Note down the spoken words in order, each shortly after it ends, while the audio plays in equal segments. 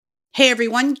Hey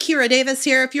everyone, Kira Davis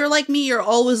here. If you're like me, you're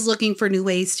always looking for new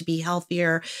ways to be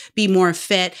healthier, be more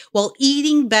fit. Well,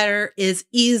 eating better is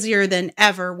easier than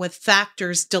ever with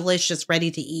Factor's delicious,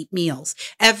 ready-to-eat meals.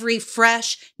 Every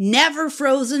fresh, never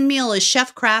frozen meal is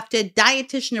chef-crafted,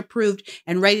 dietitian approved,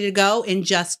 and ready to go in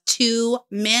just 2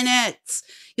 minutes.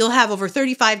 You'll have over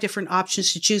 35 different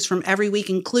options to choose from every week,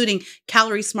 including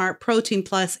Calorie Smart, Protein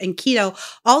Plus, and Keto.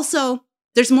 Also,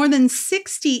 there's more than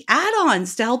 60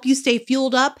 add-ons to help you stay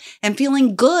fueled up and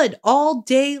feeling good all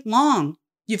day long.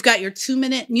 You've got your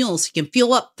 2-minute meals. You can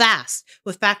fuel up fast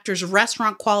with Factor's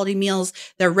restaurant quality meals.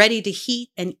 They're ready to heat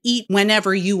and eat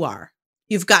whenever you are.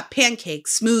 You've got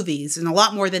pancakes, smoothies, and a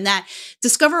lot more than that.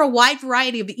 Discover a wide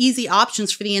variety of easy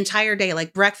options for the entire day,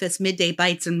 like breakfast, midday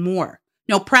bites, and more.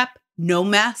 No prep, no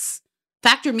mess.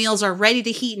 Factor meals are ready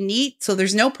to heat and eat, so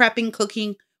there's no prepping,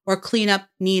 cooking, or cleanup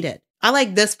needed. I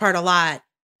like this part a lot.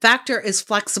 Factor is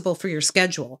flexible for your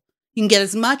schedule. You can get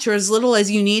as much or as little as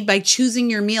you need by choosing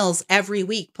your meals every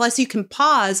week. Plus, you can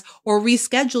pause or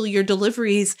reschedule your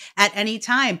deliveries at any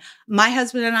time. My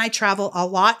husband and I travel a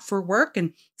lot for work,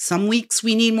 and some weeks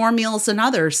we need more meals than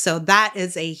others. So that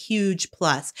is a huge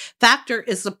plus. Factor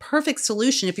is the perfect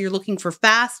solution if you're looking for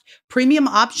fast, premium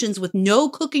options with no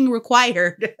cooking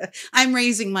required. I'm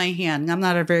raising my hand. I'm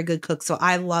not a very good cook, so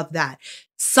I love that.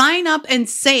 Sign up and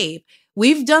save.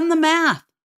 We've done the math.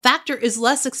 Factor is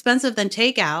less expensive than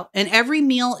takeout, and every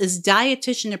meal is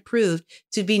dietitian approved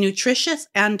to be nutritious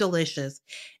and delicious.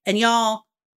 And y'all,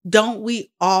 don't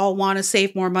we all want to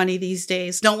save more money these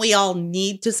days? Don't we all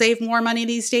need to save more money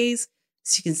these days?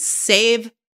 So you can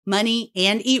save money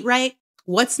and eat right?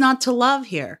 What's not to love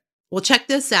here? Well, check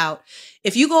this out.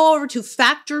 If you go over to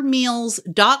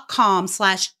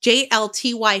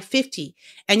factormeals.com/JLTY50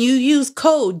 and you use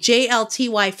code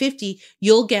JLTY50,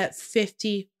 you'll get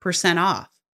 50% off.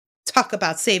 Talk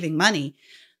about saving money.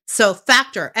 So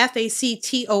Factor, Factor,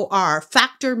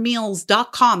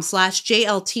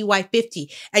 factormeals.com/JLTY50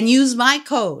 and use my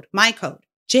code,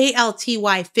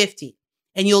 JLTY50,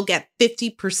 and you'll get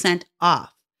 50%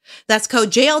 off. That's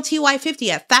code JLTY50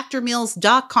 at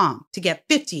factormeals.com to get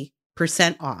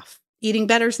 50% off. Eating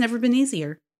better's never been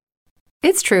easier.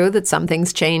 It's true that some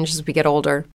things change as we get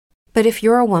older. But if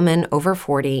you're a woman over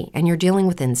 40 and you're dealing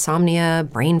with insomnia,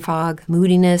 brain fog,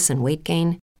 moodiness, and weight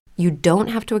gain, you don't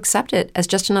have to accept it as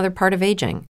just another part of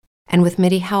aging. And with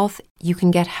MIDI Health, you can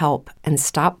get help and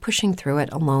stop pushing through it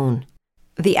alone.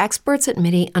 The experts at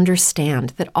MIDI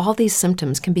understand that all these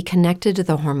symptoms can be connected to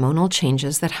the hormonal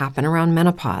changes that happen around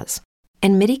menopause.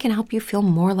 And MIDI can help you feel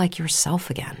more like yourself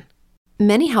again.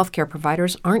 Many healthcare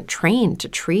providers aren't trained to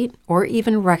treat or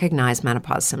even recognize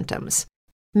menopause symptoms.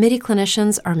 MIDI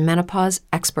clinicians are menopause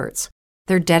experts.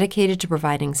 They're dedicated to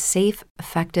providing safe,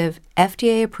 effective,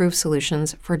 FDA-approved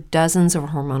solutions for dozens of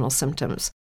hormonal symptoms,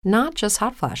 not just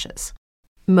hot flashes.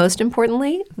 Most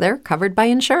importantly, they're covered by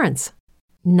insurance.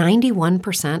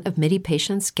 91% of MIDI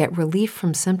patients get relief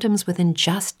from symptoms within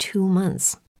just 2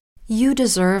 months. You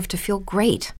deserve to feel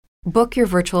great. Book your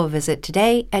virtual visit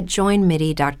today at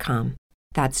joinmidi.com.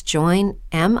 That's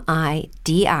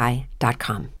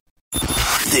joinmidi.com.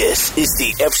 This is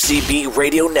the FCB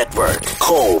Radio Network,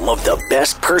 home of the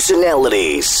best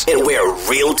personalities and where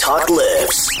real talk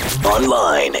lives.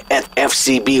 Online at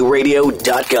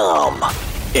fcbradio.com.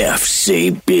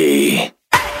 FCB.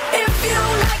 If you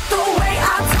don't like the way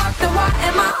I talk, then why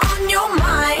am I on your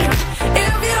mind?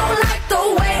 If you don't like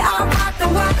the way I rock,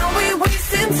 then why are we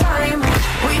wasting time?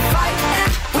 We fight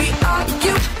and we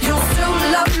argue, you'll still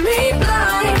love me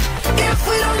blind. If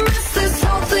we don't mess this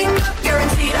whole thing up,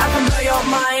 guaranteed I can blow your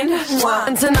mind.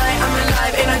 And tonight I'm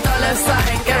alive in a dollar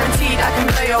sign, guaranteed I can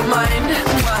blow your mind.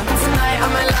 Tonight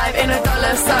I'm alive in a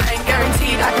dollar sign,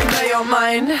 guaranteed I can blow your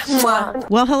mind.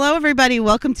 Well, hello, everybody.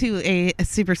 Welcome to a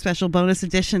super special bonus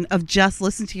edition of Just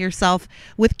Listen to Yourself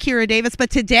with Kira Davis. But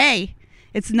today,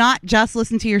 it's not Just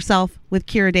Listen to Yourself with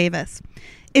Kira Davis.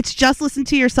 It's Just Listen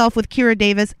to Yourself with Kira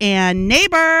Davis and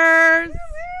neighbors.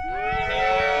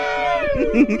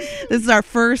 This is our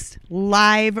first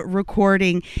live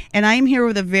recording, and I'm here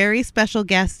with a very special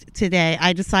guest today.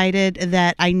 I decided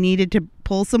that I needed to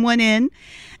pull someone in,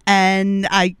 and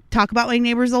I talk about my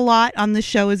neighbors a lot on the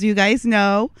show, as you guys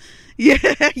know. Yeah,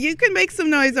 you can make some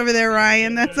noise over there,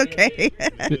 Ryan. That's okay.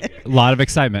 A lot of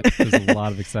excitement. There's a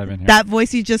lot of excitement here. That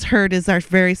voice you just heard is our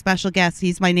very special guest.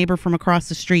 He's my neighbor from across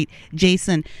the street,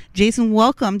 Jason. Jason,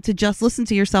 welcome to Just Listen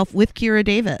to Yourself with Kira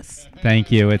Davis. Thank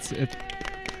you. It's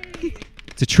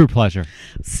a true pleasure.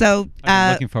 So I've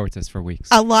been looking forward to this for weeks.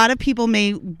 A lot of people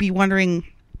may be wondering,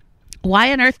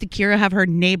 why on earth did Kira have her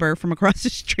neighbor from across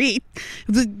the street?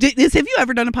 Have you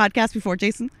ever done a podcast before,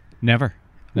 Jason? Never.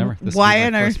 Never. This why will be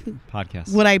on my earth first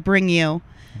podcast. would I bring you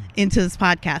into this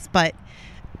podcast? But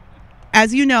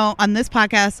as you know, on this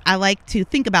podcast, I like to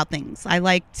think about things. I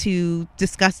like to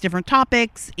discuss different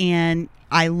topics, and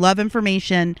I love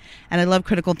information, and I love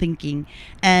critical thinking.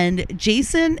 And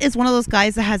Jason is one of those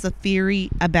guys that has a theory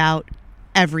about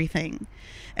everything.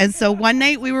 And so one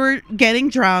night we were getting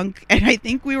drunk, and I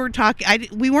think we were talking.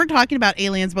 We weren't talking about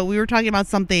aliens, but we were talking about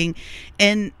something.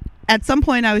 And at some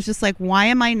point, I was just like, "Why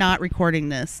am I not recording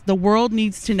this? The world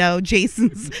needs to know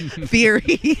Jason's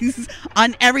theories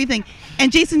on everything."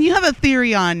 And Jason, you have a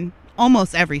theory on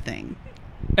almost everything.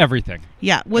 Everything.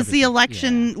 Yeah. Was the Everything,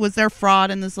 election? yeah. Was there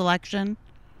fraud in this election?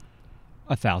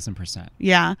 1,000%.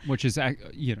 Yeah. Which is,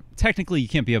 technically you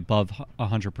can't be above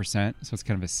 100%, so it's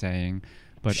kind of a saying,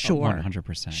 but Sure.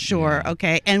 100%. Sure. yeah.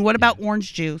 Okay. And what about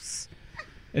orange juice?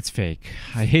 It's fake.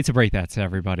 I hate to break that to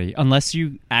everybody. Unless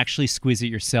you actually squeeze it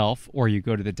yourself or you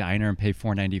go to the diner and pay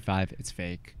 $4.95, it's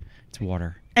fake. It's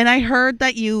water. And I heard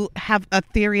that you have a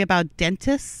theory about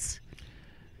dentists.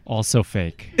 Also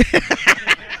fake.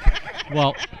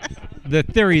 Well, the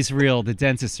theory's real. The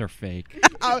dentists are fake.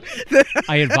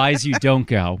 I advise you don't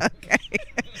go. Okay.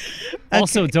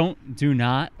 Also, do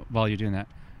not, while you're doing that,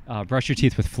 brush your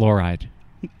teeth with fluoride.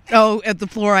 Oh, the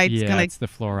fluoride's Yeah, gonna. it's the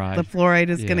fluoride. The fluoride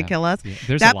is going to Yeah, kill us. yeah.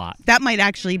 There's that, a lot. That might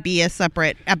actually be a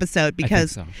separate episode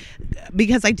because I think so.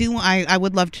 because I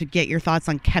would love to get your thoughts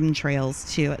on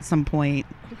chemtrails too at some point.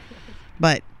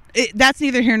 But that's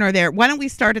neither here nor there. Why don't we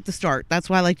start at the start? That's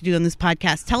what I like to do on this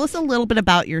podcast. Tell us a little bit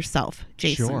about yourself,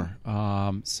 Jason. Sure.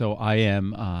 So I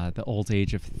am the old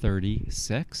age of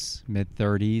 36,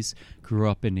 mid-30s. Grew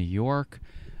up in New York.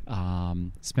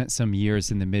 Spent some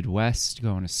years in the Midwest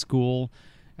going to school.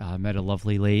 Met a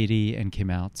lovely lady and came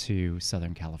out to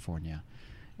Southern California.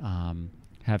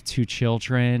 Have 2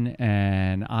 children,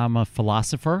 and I'm a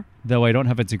philosopher, though I don't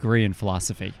have a degree in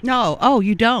philosophy. No. Oh,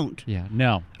 you don't. Yeah,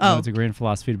 no Oh. degree in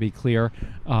philosophy, to be clear.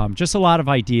 Just a lot of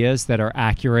ideas that are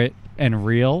accurate and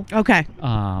real. Okay.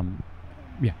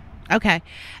 Yeah. Okay.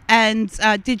 And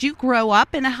did you grow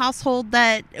up in a household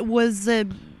that was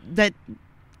that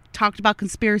talked about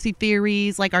conspiracy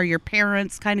theories? Like, are your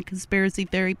parents kind of conspiracy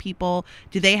theory people?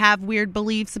 Do they have weird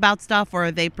beliefs about stuff, or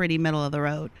are they pretty middle of the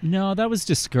road? No, that was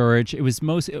discouraged. It was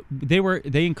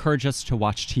they encouraged us to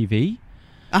watch TV.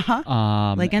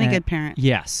 Like any good parent.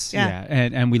 Yes. Yeah. Yeah.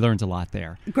 And we learned a lot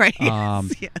there. Great.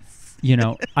 Yes.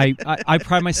 I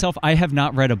pride myself. I have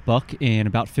not read a book in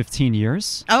about 15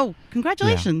 years. Oh,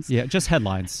 congratulations. Yeah, just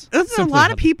headlines. There's a Simply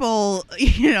lot of people,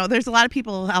 there's a lot of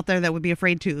people out there that would be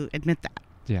afraid to admit that.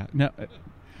 Yeah. No.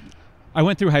 I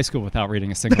went through high school without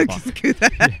reading a single book.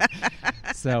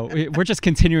 So we're just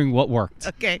continuing what worked.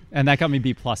 Okay. And that got me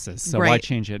B pluses. So why Right.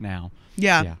 change it now?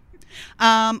 Yeah.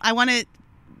 I want to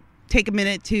take a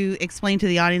minute to explain to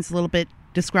the audience a little bit,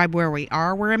 describe where we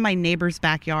are. We're in my neighbor's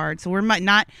backyard. So we're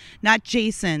not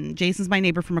Jason. Jason's my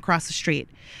neighbor from across the street.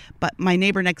 But my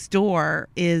neighbor next door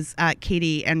is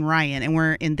Katie and Ryan, and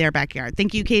we're in their backyard.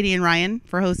 Thank you, Katie and Ryan,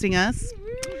 for hosting us.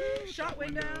 Shot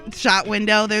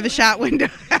window. They're the shot window.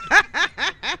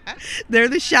 They're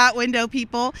the shot window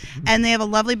people, and they have a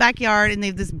lovely backyard, and they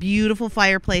have this beautiful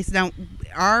fireplace. Now,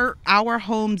 our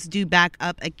homes do back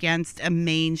up against a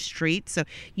main street, so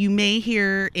you may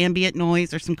hear ambient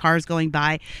noise or some cars going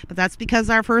by, but that's because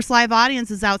our first live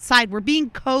audience is outside. We're being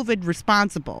COVID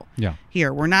responsible. Yeah.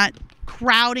 Here, we're not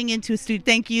crowding into a studio.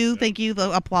 Thank you.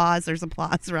 The applause. There's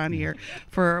applause around here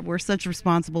for we're such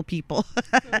responsible people.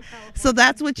 So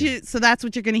that's what you're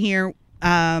going to hear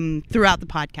throughout the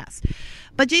podcast.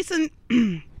 But Jason,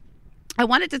 I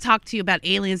wanted to talk to you about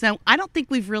aliens. Now, I don't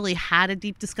think we've really had a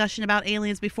deep discussion about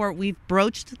aliens before. We've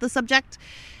broached the subject,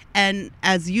 and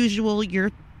as usual,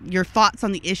 your thoughts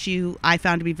on the issue I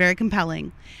found to be very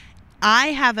compelling. I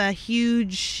have a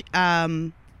huge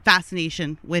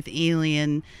fascination with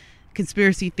alien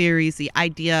conspiracy theories, the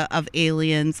idea of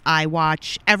aliens. I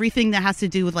watch everything that has to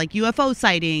do with like UFO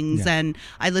sightings, and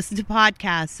I listen to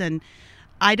podcasts, and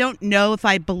I don't know if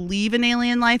I believe in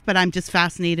alien life, but I'm just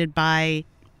fascinated by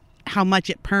how much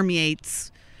it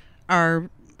permeates our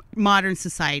modern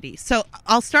society. So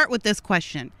I'll start with this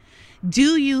question.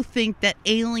 Do you think that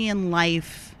alien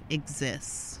life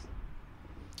exists?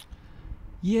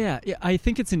 Yeah, I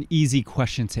think it's an easy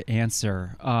question to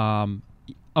answer.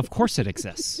 Of course it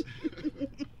exists.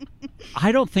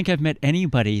 I don't think I've met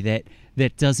anybody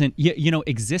that doesn't,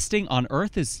 existing on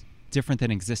Earth is different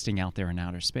than existing out there in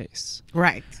outer space.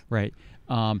 Right. Right.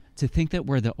 To think that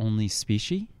we're the only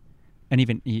species, and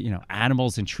even,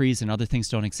 animals and trees and other things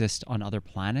don't exist on other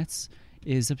planets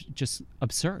is just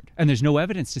absurd. And there's no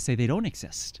evidence to say they don't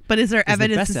exist. But is there the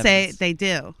evidence best to say evidence. they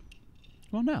do?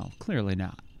 Well, no, clearly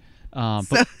not.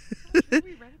 But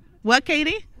What,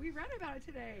 Katie? We read about it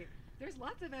today. There's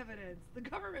lots of evidence. The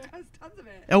government has tons of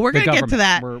it. Oh, we're going to get to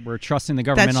that. We're trusting the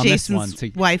government That's on Jason's this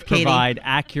one to wife, Katie. provide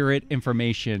accurate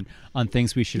information on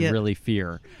things we should really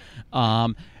fear.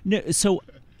 So,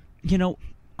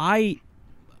 I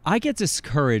get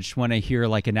discouraged when I hear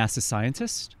like a NASA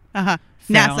scientist.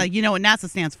 NASA. You know what NASA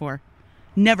stands for?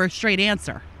 Never straight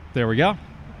answer. There we go.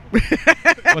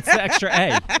 What's the extra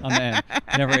A on the end?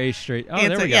 Never A straight. Oh, Answer,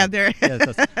 there we go. yeah, there.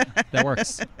 That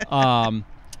works.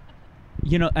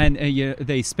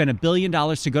 They spent $1 billion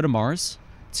to go to Mars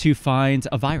to find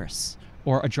a virus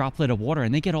or a droplet of water,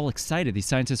 and they get all excited. These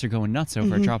scientists are going nuts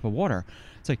over a drop of water.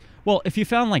 It's like, well, if you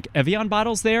found like Evian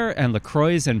bottles there and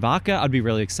LaCroix and vodka, I'd be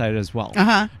really excited as well.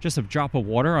 Just a drop of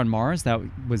water on Mars, that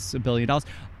was $1 billion.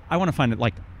 I want to find it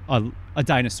like a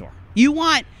dinosaur. You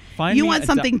want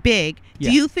something big. Yeah.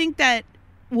 Do you think that?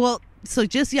 Well, so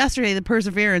just yesterday, the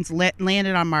Perseverance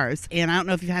landed on Mars, and I don't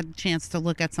know if you've had a chance to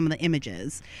look at some of the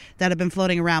images that have been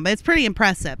floating around, but it's pretty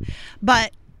impressive.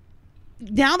 But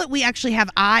now that we actually have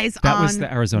eyes on Mars, that was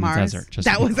the Arizona desert. Just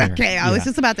that to be was clear. okay. I was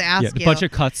just about to ask you. The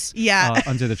budget cuts.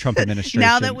 Under the Trump administration.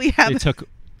 Now that we have it took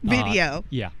video.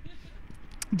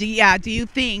 Do you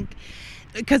think?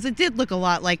 Because it did look a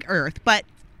lot like Earth, but.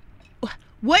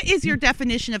 What is your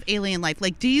definition of alien life?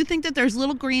 Like, do you think that there's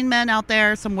little green men out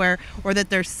there somewhere, or that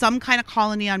there's some kind of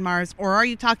colony on Mars, or are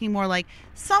you talking more like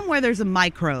somewhere there's a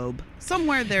microbe,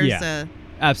 somewhere there's a...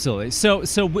 Absolutely. So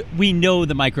we know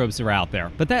the microbes are out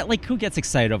there, but that, like, who gets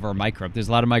excited over a microbe? There's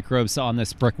a lot of microbes on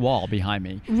this brick wall behind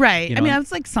me. Right. I mean, I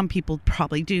was like, some people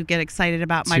probably do get excited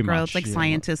about microbes, like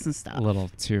scientists and stuff. A little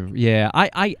too. Yeah.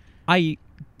 I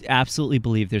absolutely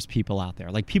believe there's people out there,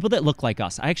 like people that look like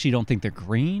us. I actually don't think they're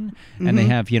green, and they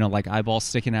have like eyeballs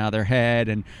sticking out of their head,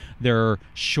 and they're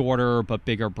shorter but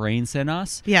bigger brains than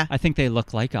us. I think they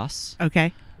look like us.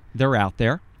 Okay. They're out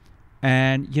there,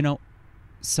 and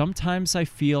sometimes I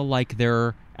feel like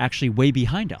they're actually way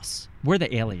behind us. We're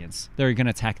the aliens. They're going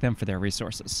to attack them for their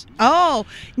resources. Oh,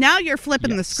 now you're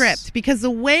flipping the script, because the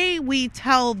way we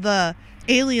tell the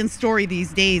alien story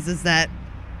these days is that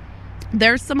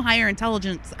there's some higher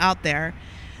intelligence out there.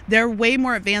 They're way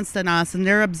more advanced than us, and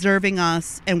they're observing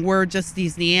us, and we're just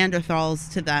these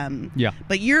Neanderthals to them. Yeah.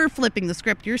 But you're flipping the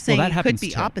script. You're saying it could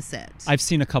be opposite. I've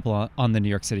seen a couple on the New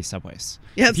York City subways.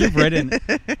 Yes. If you've ridden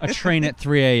a train at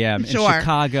 3 a.m. in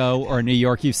Chicago or New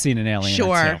York, you've seen an alien.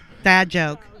 Sure. Dad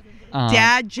joke.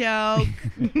 Dad joke.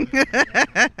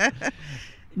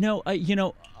 No,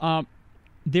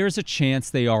 there's a chance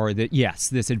they are that, yes,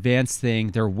 this advanced thing,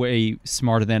 they're way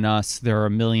smarter than us. They're a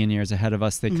million years ahead of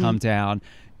us. They come down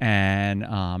and,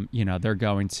 they're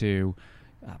going to,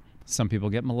 some people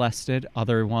get molested.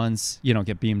 Other ones,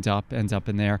 get beamed up, end up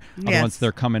in there. Other ones,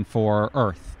 they're coming for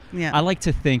Earth. Yeah. I like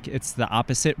to think it's the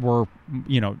opposite. We're,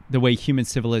 the way human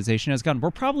civilization has gone, we're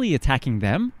probably attacking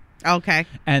them. Okay.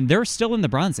 And they're still in the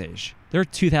Bronze Age. They're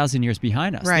 2,000 years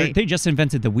behind us. Right. They just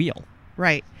invented the wheel.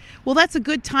 Right. Well, that's a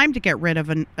good time to get rid of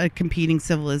a competing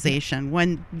civilization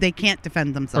when they can't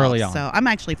defend themselves. Early on. So I'm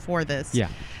actually for this. Yeah.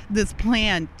 This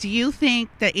plan. Do you think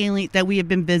that we have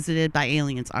been visited by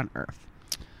aliens on Earth?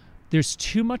 There's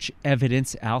too much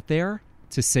evidence out there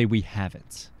to say we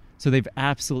haven't. So they've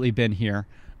absolutely been here.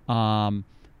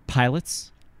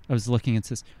 Pilots. I was looking into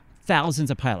this.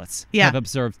 Thousands of pilots have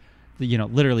observed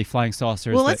literally flying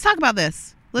saucers. Well, let's talk about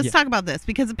this. Let's talk about this,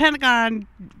 because the Pentagon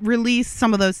released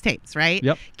some of those tapes, right?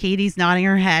 Yep. Katie's nodding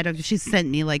her head. She sent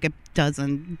me like a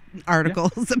dozen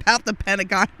articles about the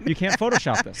Pentagon. You can't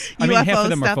Photoshop this. I mean, half of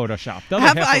them are Photoshopped.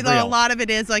 A lot of it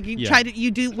is like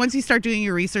once you start doing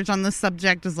your research on this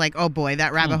subject, is like, oh boy,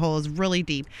 that rabbit hole is really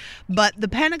deep. But the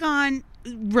Pentagon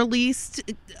released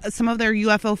some of their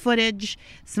UFO footage.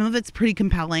 Some of it's pretty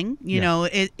compelling.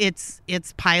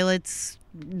 It's pilots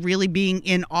really being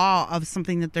in awe of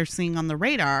something that they're seeing on the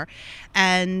radar,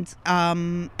 and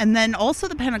then also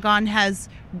the Pentagon has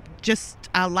just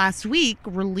last week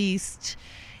released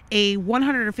a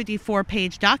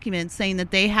 154-page document saying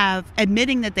that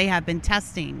admitting that they have been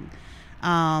testing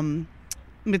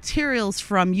materials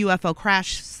from UFO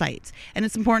crash sites. And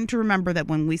it's important to remember that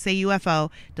when we say UFO,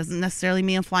 it doesn't necessarily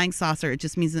mean a flying saucer. It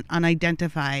just means an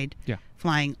unidentified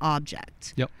flying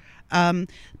object. Yep.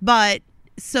 But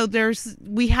so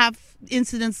we have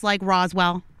incidents like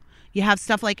Roswell. You have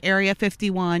stuff like Area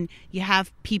 51. You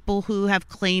have people who have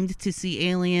claimed to see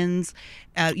aliens.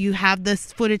 You have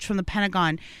this footage from the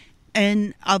Pentagon.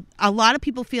 And a lot of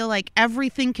people feel like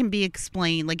everything can be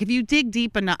explained. Like if you dig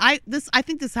deep enough, I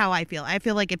think this is how I feel. I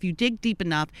feel like if you dig deep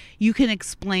enough, you can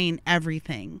explain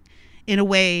everything in a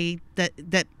way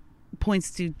that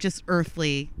points to just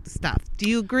earthly stuff. Do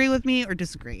you agree with me or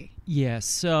disagree? Yeah,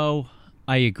 so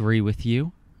I agree with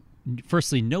you.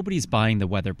 firstly, nobody's buying the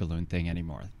weather balloon thing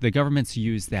anymore. The government's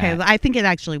used that. Okay, I think it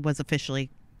actually was officially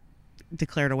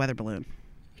declared a weather balloon.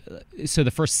 So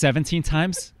the first 17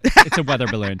 times, it's a weather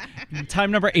balloon.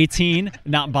 Time number 18,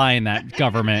 not buying that,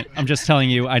 government. I'm just telling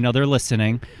you, I know they're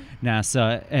listening,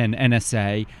 NASA and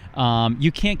NSA.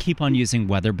 You can't keep on using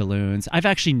weather balloons. I've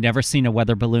actually never seen a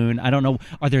weather balloon. I don't know.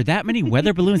 Are there that many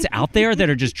weather balloons out there that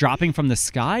are just dropping from the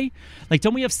sky? Like,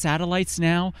 don't we have satellites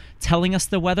now telling us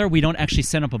the weather? We don't actually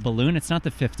send up a balloon. It's not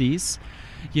the 50s.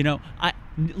 You know,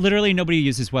 literally nobody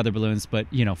uses weather balloons, but,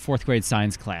 you know, fourth grade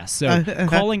science class. So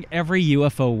calling every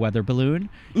UFO weather balloon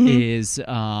is,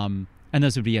 and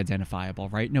those would be identifiable,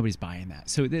 right? Nobody's buying that.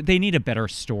 So they need a better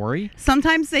story.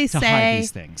 Sometimes they to say hide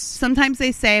these things. Sometimes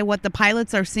they say what the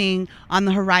pilots are seeing on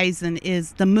the horizon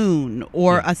is the moon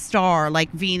or a star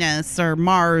like Venus or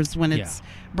Mars when it's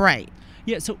bright.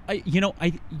 Yeah, so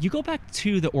you go back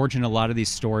to the origin of a lot of these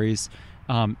stories.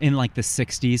 In like the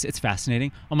 60s, it's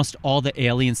fascinating. Almost all the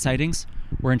alien sightings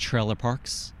were in trailer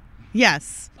parks.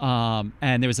 Yes. And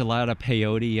there was a lot of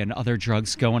peyote and other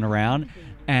drugs going around.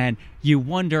 And you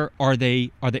wonder, are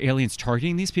the aliens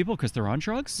targeting these people because they're on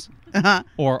drugs?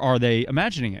 Or are they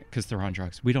imagining it because they're on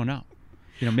drugs? We don't know.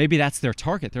 You know, maybe that's their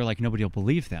target. They're like, nobody will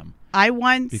believe them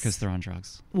because they're on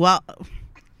drugs. Well,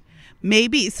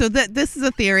 maybe. So this is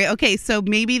a theory. Okay, so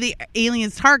maybe the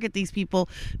aliens target these people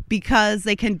because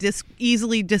they can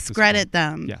easily discredit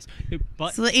them. Yes.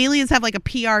 But, so the aliens have like a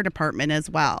PR department as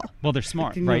well. Well, they're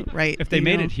smart, right? Right. If they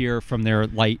made it here from their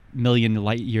million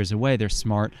light years away, they're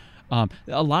smart.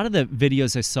 A lot of the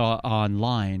videos I saw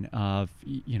online of,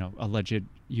 you know, alleged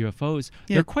UFOs,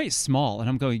 they're quite small. And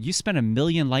I'm going, you spent 1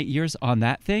 million light years on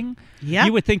that thing? Yeah.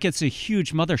 You would think it's a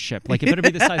huge mothership. Like, it better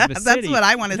be the size of a city. That's what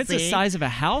I want to see. If it's the size of a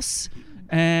house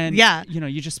and, you know,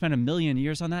 you just spent 1 million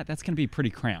years on that, that's going to be pretty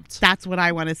cramped. That's what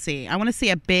I want to see. I want to see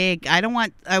a big, I don't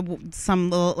want some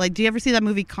little, like, do you ever see that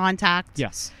movie Contact?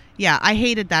 Yes. Yeah, I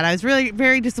hated that. I was really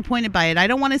very disappointed by it. I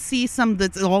don't want to see some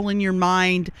that's all in your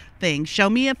mind thing. Show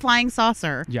me a flying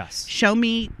saucer. Yes. Show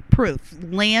me proof.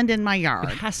 Land in my yard.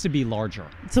 It has to be larger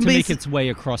to make its way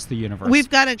across the universe. We've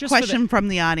got a question from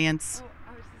the audience. Oh,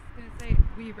 I was just going to say,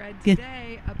 we read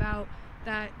today about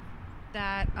that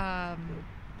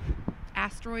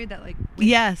asteroid that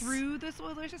went through the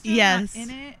solar system. Yes. Not in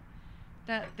it,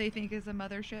 that they think is a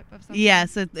mothership of something.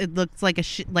 Yes, it looks like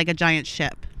a giant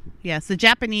ship. Yes, the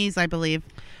Japanese, I believe,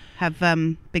 have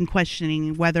been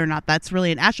questioning whether or not that's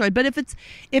really an asteroid. But if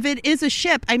it is a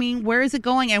ship, I mean, where is it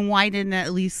going, and why didn't it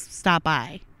at least stop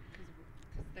by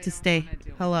to stay?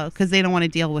 Hello, because they don't want to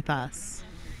deal with us.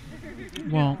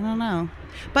 Well, I don't know,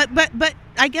 but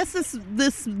I guess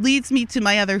this leads me to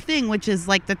my other thing, which is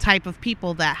like the type of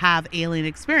people that have alien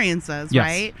experiences,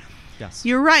 right? Yes.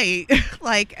 You're right.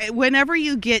 Like, whenever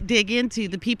you dig into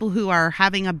the people who are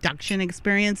having abduction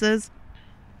experiences,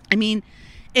 I mean,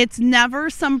 it's never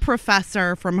some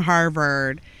professor from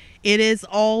Harvard. It is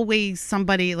always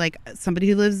somebody who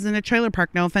lives in a trailer park.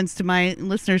 No offense to my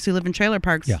listeners who live in trailer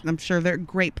parks. Yeah. I'm sure they're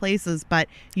great places, but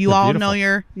they're all beautiful. Know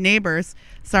your neighbors.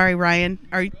 Sorry, Ryan.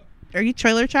 Are you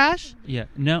trailer trash? Yeah.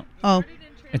 No. Oh.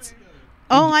 It's.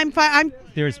 Oh, I'm fine.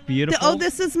 There's beautiful. Oh,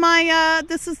 this is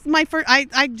my first.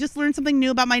 I just learned something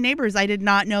new about my neighbors. I did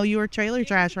not know you were trailer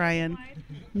trash, Ryan.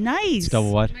 Nice.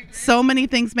 Double what? So many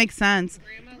things make sense.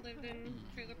 Grandma lived in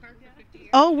trailer park for 50 years.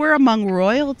 Oh, we're among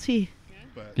royalty.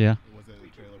 But yeah. Was it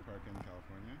a trailer park in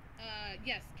California?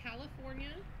 Yes, California.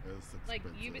 It was Like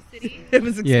Yuba City. It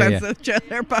was expensive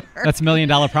trailer park. That's $1 million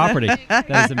property. That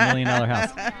is $1 million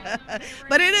house.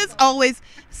 But it is always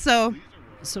so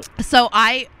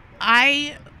I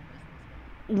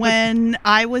when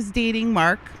I was dating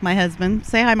Mark, my husband,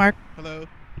 say hi, Mark. Hello.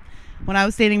 When I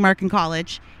was dating Mark in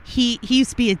college, he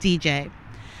used to be a DJ,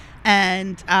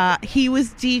 and he was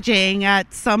DJing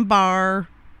at some bar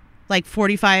like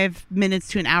 45 minutes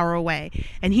to an hour away,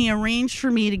 and he arranged for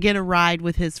me to get a ride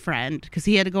with his friend because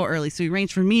he had to go early, so he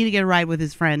arranged for me to get a ride with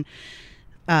his friend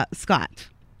Scott.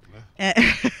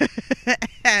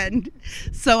 And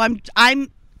so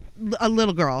I'm a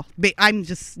little girl. I'm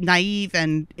just naive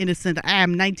and innocent. I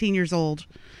am 19 years old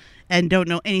and don't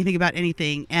know anything about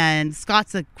anything. And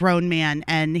Scott's a grown man,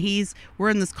 and we're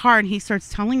in this car, and he starts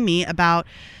telling me about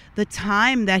the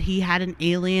time that he had an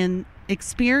alien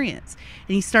experience.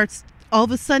 And all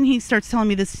of a sudden he starts telling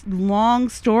me this long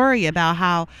story about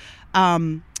how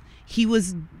he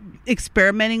was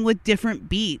experimenting with different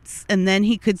beats, and then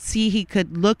he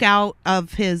could look out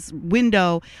of his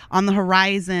window on the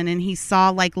horizon, and he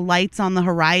saw like lights on the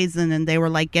horizon, and they were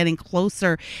like getting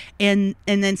closer, and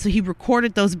then so he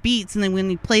recorded those beats, and then when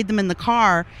he played them in the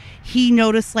car, he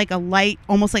noticed like a light,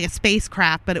 almost like a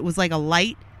spacecraft, but it was like a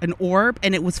light an orb,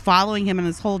 and it was following him on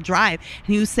his whole drive.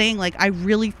 And he was saying, like, I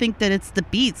really think that it's the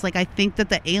beats. Like, I think that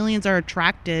the aliens are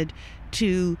attracted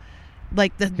to,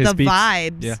 like, the His beats.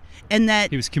 vibes. Yeah. And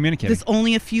that He was communicating. there's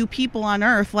only a few people on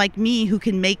Earth like me who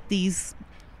can make these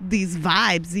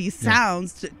vibes, these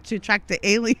sounds to attract the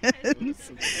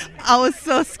aliens. I was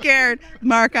so scared.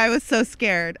 Mark, I was so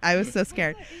scared. I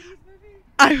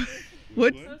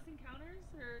would.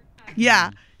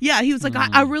 Yeah, he was like,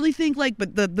 I really think, like,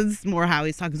 but this is more how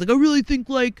he's talking. He's like, I really think,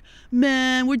 like,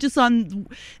 man, we're just on,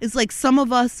 it's like some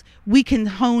of us, we can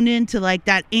hone into, like,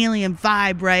 that alien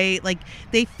vibe, right? Like,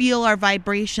 they feel our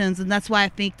vibrations, and that's why I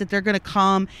think that they're going to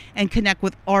come and connect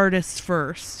with artists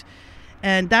first.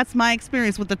 And that's my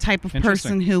experience with the type of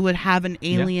person who would have an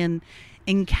alien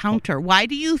encounter. Why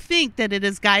do you think that it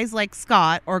is guys like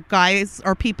Scott or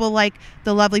people like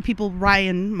the lovely people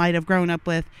Ryan might have grown up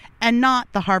with, and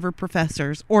not the Harvard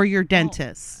professors or your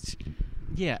dentist?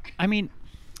 Yeah, I mean,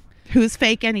 who's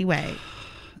fake anyway?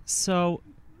 So,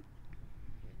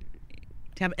 do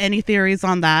you have any theories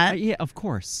on that? Yeah, of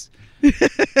course.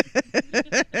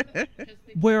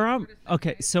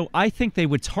 Okay, so I think they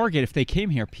would target, if they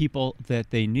came here, people that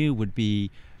they knew would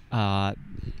be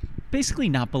basically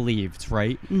not believed,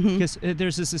 right? Because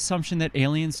there's this assumption that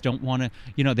aliens don't want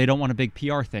to, they don't want a big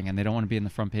PR thing, and they don't want to be in the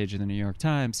front page of the New York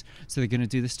Times, so they're going to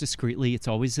do this discreetly. It's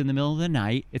always in the middle of the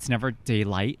night. It's never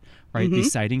daylight, right?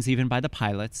 These sightings, even by the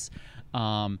pilots,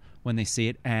 when they see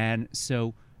it. And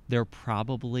so they're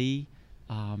probably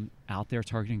out there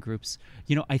targeting groups.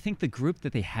 I think the group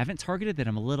that they haven't targeted that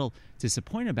I'm a little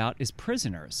disappointed about is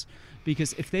prisoners.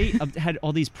 Because if they had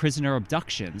all these prisoner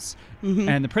abductions,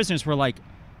 and the prisoners were like,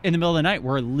 in the middle of the night,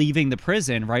 we're leaving the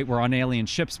prison, right? We're on alien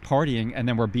ships partying, and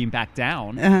then we're beamed back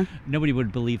down. Nobody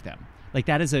would believe them. Like,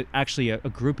 that is actually a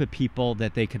group of people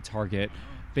that they could target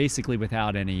basically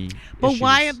without any But issues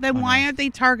why on aren't they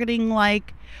targeting,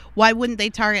 like, why wouldn't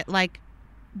they target, like,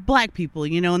 Black people?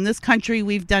 In this country,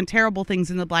 we've done terrible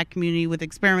things in the Black community with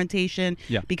experimentation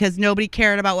because nobody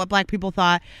cared about what Black people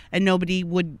thought, and nobody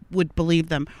would believe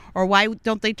them. Or why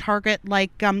don't they target,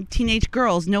 like, teenage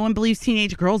girls? No one believes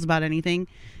teenage girls about anything,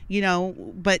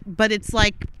 but it's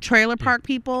like trailer park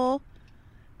people,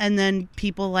 and then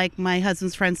people like my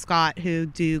husband's friend Scott, who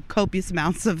do copious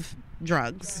amounts of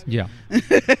drugs. Yeah.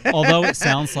 Although it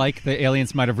sounds like the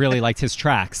aliens might have really liked his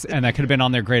tracks, and that could have been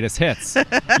on their greatest hits.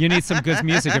 You need some good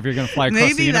music if you're going to fly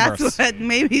across the universe.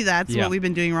 Maybe that's what we've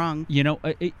been doing wrong.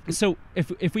 So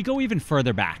if we go even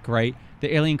further back, right?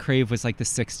 The alien crave was like the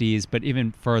 60s, but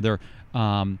even further,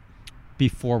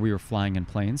 before we were flying in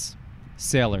planes,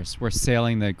 sailors were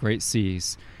sailing the great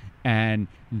seas, and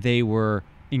they were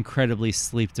incredibly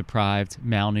sleep deprived,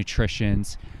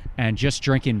 malnutritioned, and just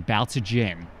drinking bouts of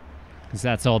gin, because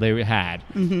that's all they had.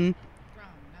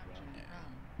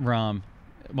 Rum.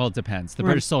 Well, it depends. The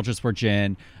British soldiers were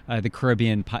gin. The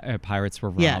Caribbean pirates were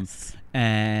rum. Yes.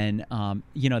 And,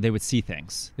 they would see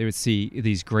things. They would see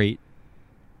these great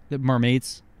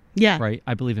mermaids. Yeah. Right?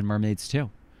 I believe in mermaids, too.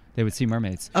 They would see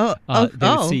mermaids. They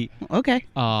would see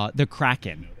the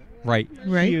Kraken. Right?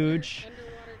 Huge.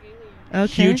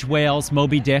 Okay. Huge whales,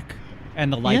 Moby Dick,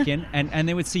 and the lichen. And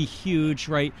they would see huge,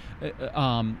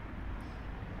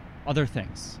 other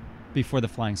things before the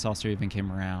flying saucer even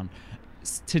came around.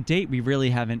 To date, we really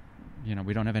haven't,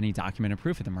 we don't have any documented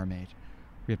proof of the mermaid.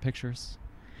 We have pictures,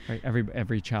 right?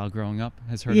 Every child growing up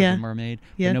has heard of a mermaid,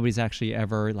 but nobody's actually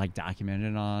ever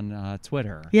documented on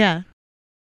Twitter. Yeah.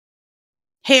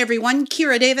 Hey everyone,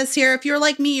 Kira Davis here. If you're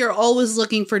like me, you're always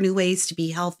looking for new ways to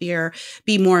be healthier,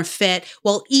 be more fit.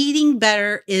 Well, eating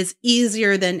better is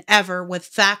easier than ever with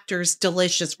Factor's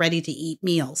delicious, ready-to-eat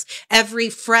meals. Every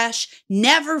fresh,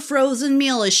 never frozen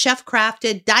meal is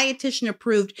chef-crafted, dietitian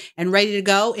approved, and ready to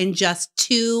go in just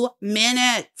 2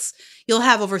 minutes. You'll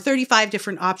have over 35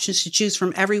 different options to choose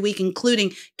from every week,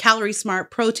 including Calorie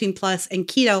Smart, Protein Plus, and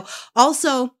Keto.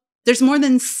 Also, there's more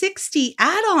than 60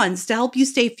 add-ons to help you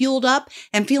stay fueled up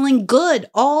and feeling good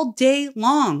all day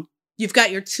long. You've got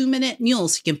your 2-minute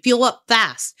meals. You can fuel up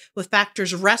fast with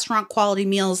Factor's restaurant quality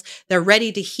meals. They're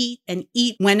ready to heat and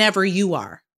eat whenever you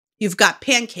are. You've got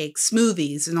pancakes,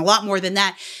 smoothies, and a lot more than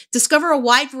that. Discover a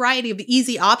wide variety of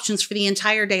easy options for the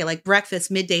entire day, like breakfast,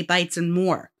 midday bites, and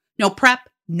more. No prep,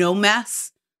 no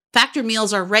mess. Factor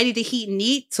meals are ready to heat and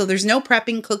eat, so there's no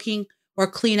prepping, cooking, or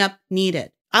cleanup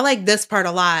needed. I like this part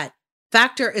a lot.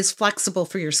 Factor is flexible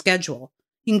for your schedule.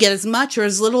 You can get as much or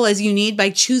as little as you need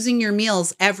by choosing your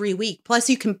meals every week. Plus,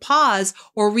 you can pause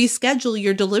or reschedule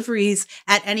your deliveries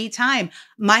at any time.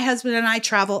 My husband and I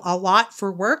travel a lot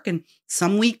for work, and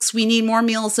some weeks we need more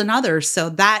meals than others. So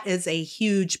that is a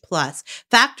huge plus.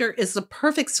 Factor is the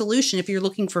perfect solution if you're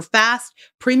looking for fast,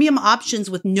 premium options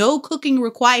with no cooking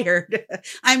required.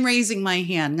 I'm raising my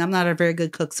hand. I'm not a very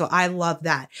good cook, so I love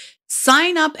that.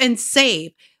 Sign up and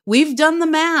save. We've done the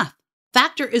math.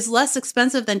 Factor is less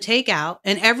expensive than takeout,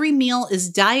 and every meal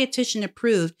is dietitian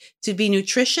approved to be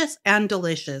nutritious and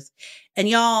delicious. And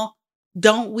y'all,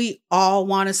 don't we all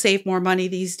want to save more money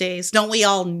these days? Don't we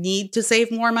all need to save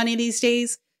more money these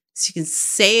days? So you can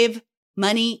save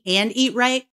money and eat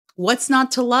right? What's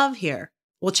not to love here?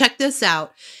 Well, check this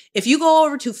out. If you go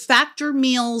over to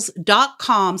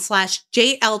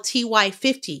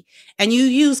factormeals.com/JLTY50 and you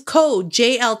use code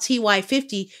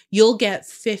JLTY50, you'll get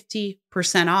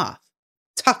 50% off.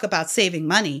 Talk about saving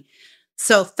money.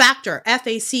 So Factor, Factor,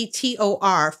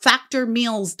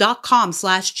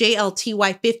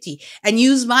 factormeals.com/JLTY50 and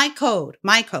use my code,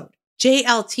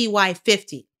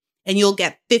 JLTY50, and you'll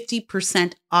get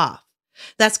 50% off.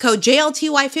 That's code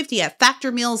JLTY50 at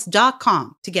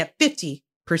factormeals.com to get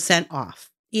 50% off.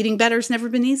 Eating better's never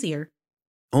been easier.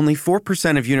 Only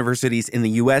 4% of universities in the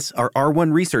U.S. are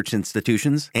R1 research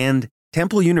institutions, and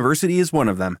Temple University is one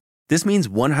of them. This means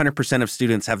 100% of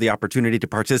students have the opportunity to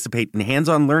participate in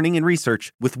hands-on learning and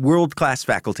research with world-class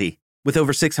faculty. With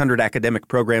over 600 academic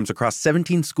programs across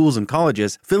 17 schools and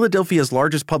colleges, Philadelphia's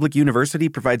largest public university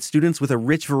provides students with a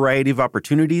rich variety of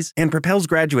opportunities and propels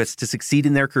graduates to succeed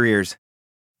in their careers.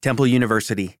 Temple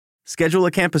University. Schedule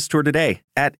a campus tour today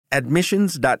at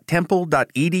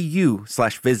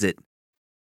admissions.temple.edu/visit.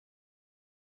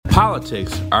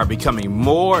 Politics are becoming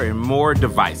more and more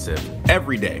divisive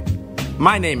every day.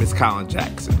 My name is Colin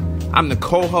Jackson. I'm the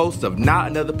co-host of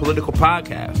Not Another Political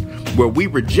Podcast, where we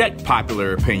reject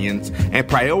popular opinions and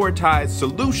prioritize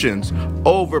solutions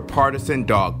over partisan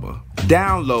dogma.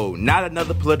 Download Not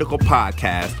Another Political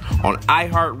Podcast on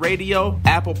iHeartRadio,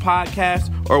 Apple Podcasts,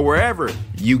 or wherever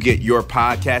you get your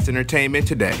podcast entertainment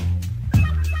today.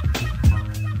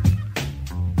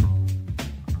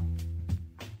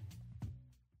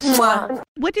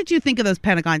 What did you think of those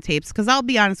Pentagon tapes? Because I'll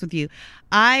be honest with you,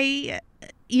 to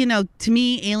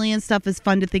me, alien stuff is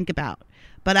fun to think about.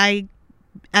 But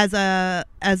as a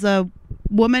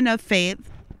woman of faith,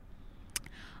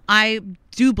 I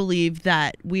do believe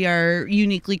that we are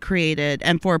uniquely created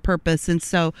and for a purpose. And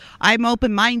so I'm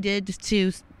open-minded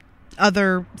to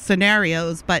other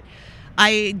scenarios, but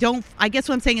I guess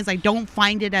what I'm saying is I don't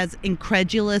find it as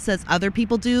incredulous as other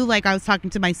people do. Like, I was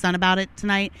talking to my son about it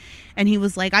tonight, and he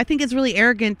was like, I think it's really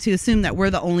arrogant to assume that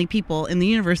we're the only people in the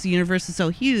universe. The universe is so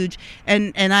huge.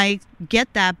 And I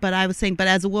get that, but I was saying, but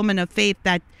as a woman of faith,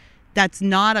 that's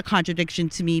not a contradiction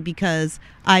to me, because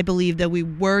I believe that we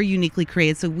were uniquely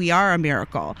created, so we are a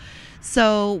miracle.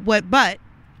 But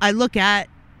I look at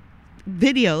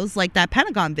videos like that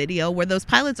Pentagon video where those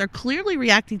pilots are clearly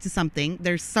reacting to something.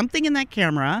 There's something in that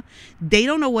camera. They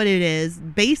don't know what it is.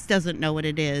 Base doesn't know what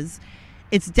it is.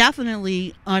 It's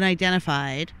definitely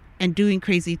unidentified and doing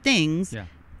crazy things. Yeah.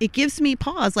 It gives me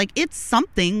pause. Like, it's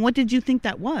something. What did you think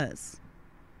that was?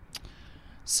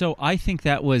 So I think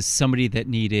that was somebody that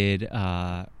needed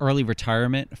early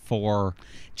retirement for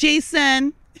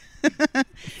Jason.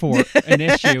 For an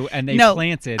issue, and they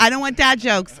planted. I don't want dad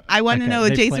jokes. I want to know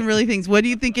what Jason really thinks. What do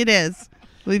you think it is?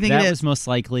 What do you think it is? That was most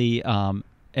likely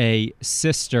a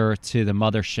sister to the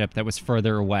mothership that was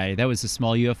further away. That was a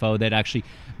small UFO that actually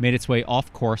made its way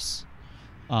off course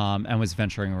and was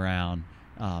venturing around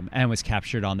and was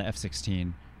captured on the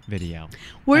F-16 video.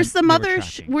 Where's the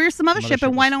mothership,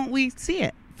 and why don't we see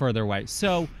it? Further away.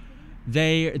 So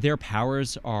their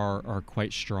powers are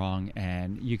quite strong,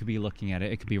 and you could be looking at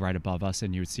it. It could be right above us,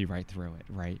 and you would see right through it.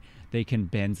 Right? They can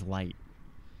bend light.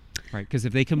 Right? Because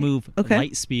if they can move,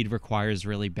 light speed requires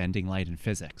really bending light in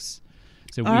physics.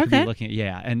 So we could be looking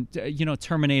at and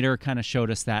Terminator kind of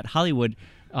showed us that. Hollywood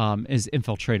is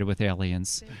infiltrated with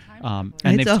aliens, and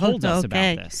they've told us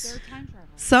about this.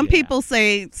 Some people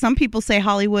say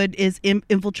Hollywood is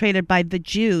infiltrated by the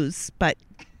Jews, but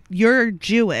you're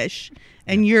Jewish,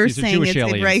 and you're saying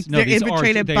it's right. No, they're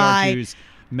infiltrated by Jews,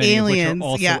 many aliens.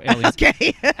 Of which are also aliens.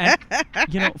 Okay. And,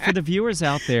 for the viewers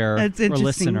out there or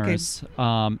listeners,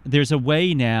 there's a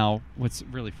way now. What's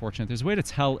really fortunate, there's a way to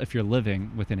tell if you're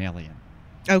living with an alien.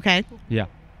 Okay. Yeah.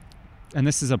 And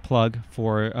this is a plug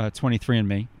for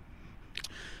 23andMe.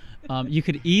 You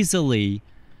could easily,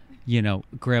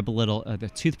 grab a little the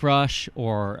toothbrush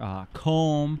or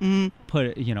comb,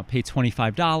 pay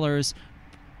 $25,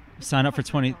 sign up for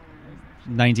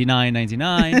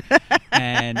 $99.99,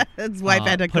 and His wife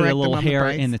had to put a correct little him on the hair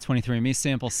price. in the 23andMe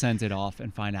sample, send it off,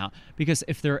 and find out. Because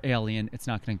if they're alien, it's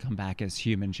not going to come back as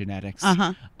human genetics.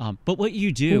 But what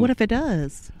you do... Well, what if it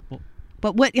does? Well-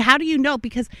 But how do you know?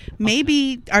 Because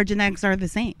maybe our genetics are the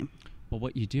same. Well,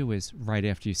 what you do is, right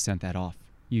after you sent that off,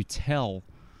 you tell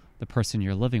the person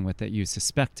you're living with that you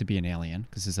suspect to be an alien,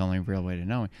 because it's the only real way to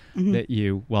know it, that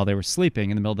you, while they were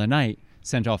sleeping in the middle of the night,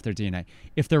 sent off their DNA.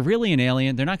 If they're really an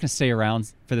alien, they're not going to stay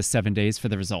around for the 7 days for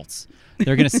the results.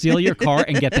 They're going to steal your car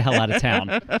and get the hell out of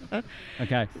town.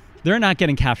 Okay? They're not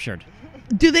getting captured.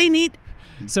 Do they need...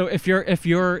 So if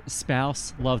your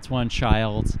spouse, loved one,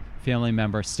 child, family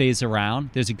member stays around,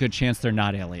 there's a good chance they're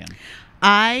not alien.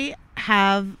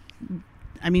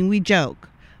 We joke,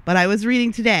 but I was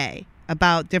reading today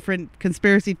about different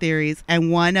conspiracy theories,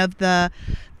 and one of the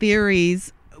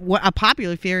theories, a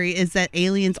popular theory, is that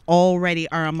aliens already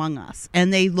are among us,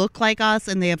 and they look like us,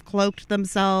 and they have cloaked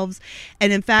themselves.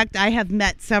 And in fact, I have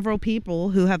met several people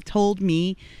who have told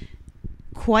me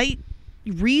quite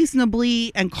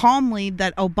reasonably and calmly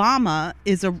that Obama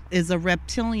is a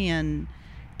reptilian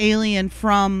alien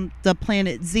from the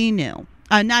planet Xenu.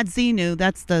 Not Xenu,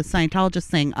 that's the Scientologist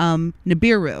thing.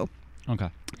 Nibiru. Okay.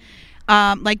 In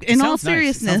all Sounds nice.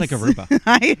 seriousness, Sounds like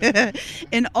Aruba.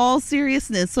 In all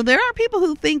seriousness, so there are people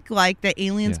who think like that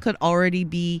aliens could already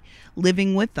be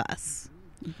living with us.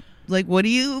 Like, what do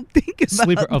you think about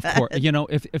Sleeper, of that? course. You know,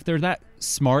 if they're that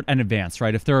smart and advanced,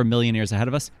 right? If there are millionaires ahead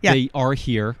of us, they are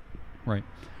here, right?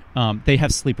 They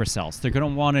have sleeper cells. They're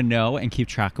going to want to know and keep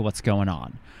track of what's going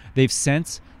on. They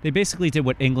basically did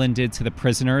what England did to the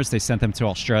prisoners. They sent them to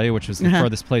Australia, which was the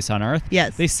furthest place on Earth.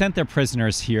 Yes. They sent their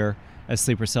prisoners here as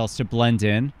sleeper cells to blend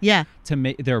in. Yeah.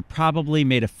 They're probably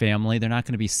made a family. They're not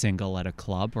going to be single at a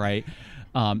club, right?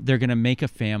 They're going to make a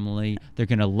family. They're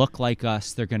going to look like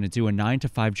us. They're going to do a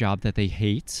 9-to-5 job that they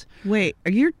hate. Wait,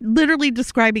 are you literally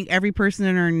describing every person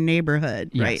in our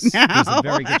neighborhood right Yes, now? there's a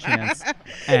very good chance.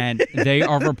 And they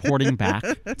are reporting back,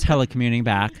 telecommuting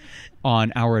back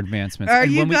on our advancements. Are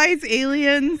And you when guys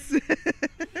aliens?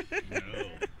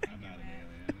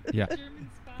 Yeah.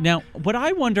 Now, what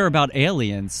I wonder about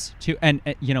aliens, too, and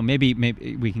maybe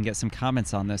we can get some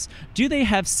comments on this. Do they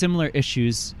have similar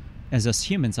issues as us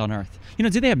humans on Earth? Do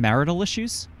they have marital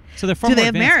issues? So they're far Do they more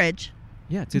have advanced. marriage?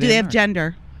 Yeah. Do they have marriage?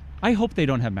 gender? I hope they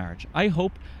don't have marriage. I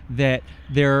hope that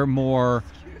they're more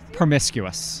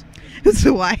promiscuous. His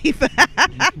wife.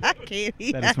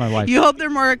 Katie. That is my wife. You hope they're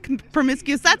more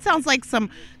promiscuous? That sounds like some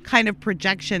kind of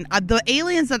projection. The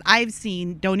aliens that I've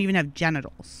seen don't even have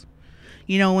genitals.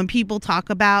 When people talk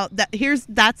about that,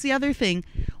 that's the other thing.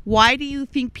 Why do you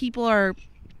think people are,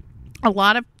 a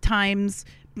lot of times,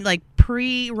 like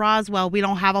pre-Roswell, we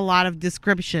don't have a lot of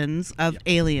descriptions of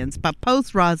aliens, but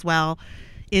post-Roswell,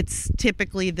 it's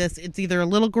typically it's either a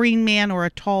little green man or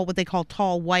what they call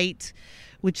tall white,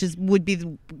 which would be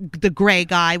the gray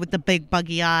guy with the big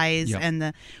buggy eyes. Yep.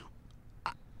 And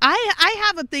I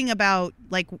have a thing about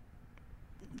like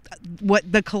what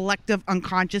the collective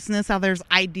unconsciousness, how there's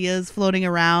ideas floating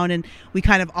around and we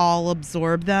kind of all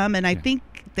absorb them. And I think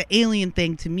the alien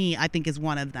thing, to me, I think is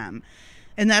one of them.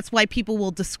 And that's why people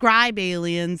will describe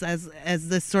aliens as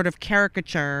this sort of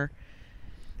caricature,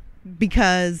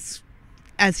 because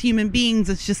as human beings,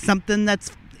 it's just something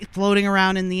that's floating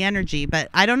around in the energy. But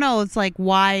I don't know. It's like,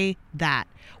 why that?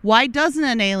 Why doesn't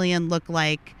an alien look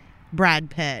like Brad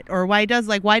Pitt? Or why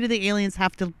do the aliens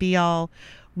have to be all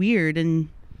weird and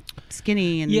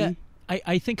skinny? And Yeah,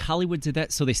 I think Hollywood did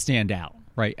that so they stand out,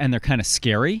 right? And they're kind of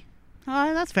scary.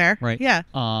 Oh, that's fair. Right. Yeah.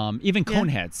 Even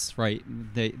Coneheads, right?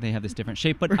 They have this different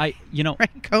shape. But I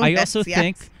Coneheads, also yes.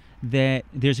 think that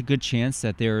there's a good chance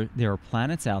that there are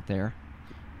planets out there.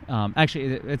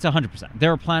 Actually, it's 100%.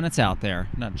 There are planets out there,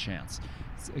 not a chance,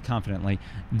 confidently,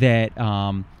 that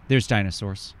there's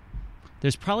dinosaurs.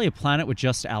 There's probably a planet with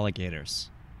just alligators.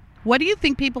 What do you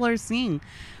think people are seeing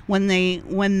when they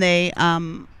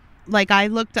like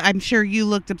I'm sure you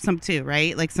looked up some too,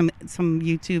 right? Like some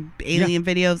YouTube alien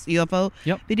videos, UFO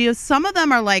videos. Some of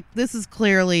them are like, this is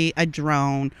clearly a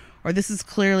drone or this is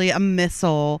clearly a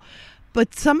missile.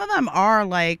 But some of them are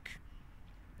like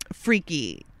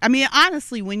freaky. I mean,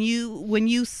 honestly, when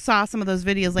you saw some of those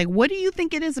videos, like, what do you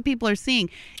think it is that people are seeing?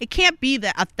 It can't be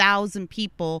that 1,000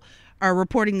 people are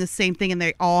reporting the same thing and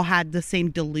they all had the same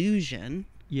delusion.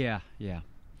 Yeah.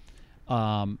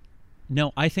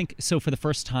 No, I think so. For the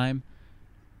first time,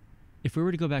 if we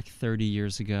were to go back 30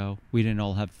 years ago, we didn't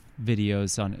all have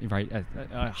videos on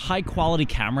a high quality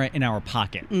camera in our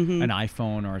pocket, Mhm. an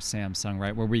iPhone or a Samsung,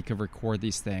 right, where we could record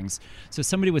these things. So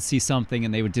somebody would see something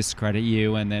and they would discredit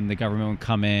you, and then the government would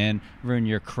come in, ruin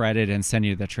your credit, and send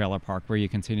you to the trailer park where you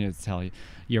continue to tell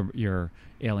your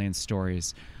alien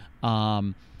stories.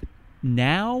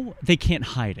 Now they can't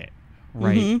hide it,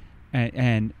 right? Mhm.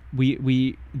 And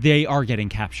they are getting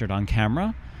captured on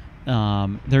camera.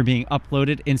 They're being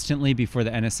uploaded instantly before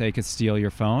the NSA could steal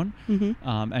your phone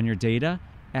and your data,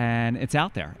 and it's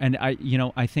out there. And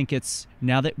I think it's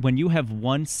now that when you have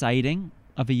one sighting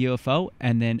of a UFO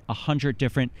and then 100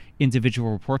 different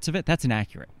individual reports of it, that's an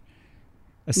accurate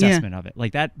assessment of it.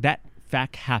 Like that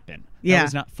fact happened. Yeah. That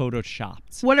was not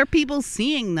photoshopped. What are people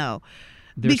seeing though?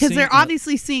 They're Because seeing- they're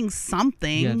obviously seeing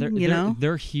something. Yeah,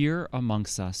 they're here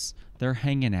amongst us. They're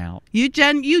hanging out. You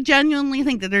genuinely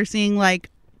think that they're seeing like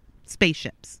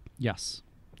spaceships? Yes.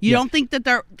 You don't think that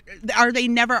are they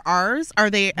never ours? Are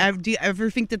they? Do you ever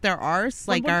think that they're ours?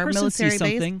 When Like one our person military sees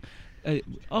base?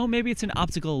 something, maybe it's an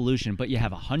optical illusion, but you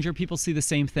have 100 people see the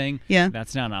same thing. Yeah.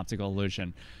 That's not an optical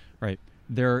illusion, right?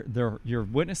 You're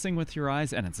witnessing with your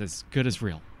eyes, and it's as good as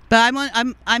real. But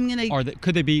I'm gonna.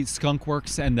 Could they be Skunk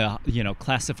Works and the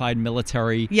classified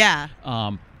military? Yeah.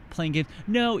 Playing games?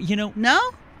 No.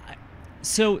 No.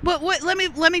 So. But let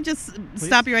me just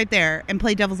stop you right there and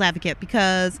play devil's advocate,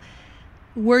 because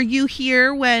were you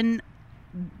here when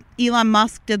Elon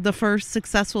Musk did the first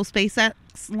successful SpaceX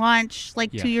launch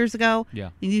like 2 years ago?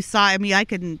 Yeah. And you saw. I mean,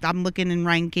 I'm looking in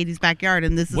Ryan Katie's backyard,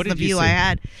 and this is What the did you view see? I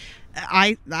had.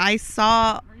 I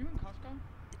saw.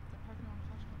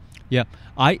 Yeah.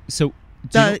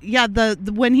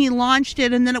 The when he launched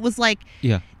it, and then it was like,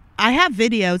 yeah. I have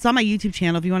videos on my YouTube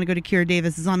channel if you want to go to Kira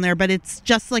Davis is on there, but it's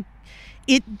just like,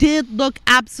 it did look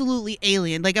absolutely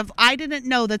alien. Like, if I didn't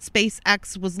know that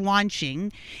SpaceX was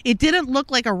launching, it didn't look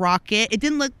like a rocket. It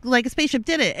didn't look like a spaceship,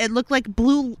 did it? It looked like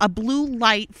a blue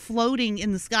light floating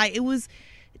in the sky. It was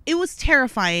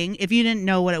terrifying if you didn't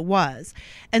know what it was.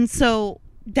 And so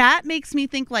that makes me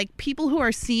think like people who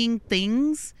are seeing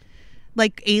things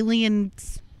like alien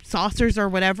saucers or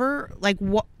whatever, like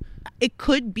what it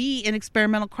could be an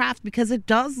experimental craft, because it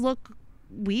does look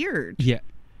weird. Yeah.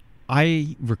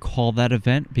 I recall that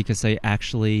event because I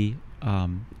actually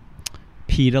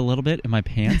peed a little bit in my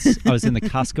pants. I was in the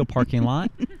Costco parking lot,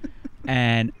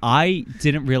 and I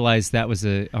didn't realize that was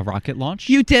a rocket launch.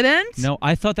 You didn't? No,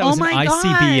 I thought that was an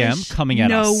ICBM coming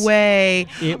at us. No way.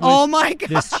 It was my God.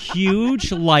 this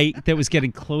huge light that was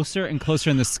getting closer and closer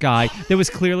in the sky. There was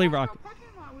clearly rocket.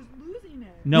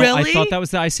 No, Really? I thought that was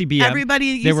the ICBM.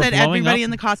 Everybody, They you were said blowing everybody up in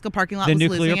the Costco parking lot the was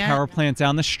nuclear losing it? power plant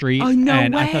down the street. Oh, no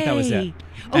and way. I thought that was it.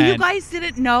 Oh, you And guys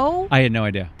didn't know? I had no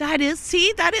idea. That is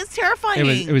terrifying.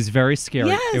 It was very scary.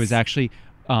 Yes. It was actually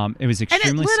it was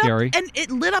extremely scary. And it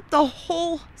lit up the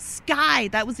whole sky.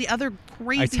 That was the other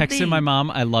crazy I texted thing. my mom,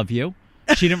 "I love you."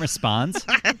 She didn't respond.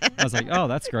 I was like, "Oh,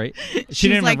 that's great." She She's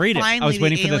didn't like, even read it. I was "Finally,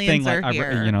 waiting the for the thing, aliens like are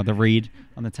here." the read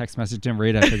on the text message. Didn't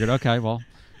read it. I figured, okay, well,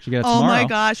 she get it Oh tomorrow. my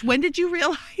gosh. When did you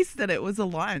realize that it was a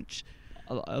launch?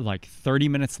 Like 30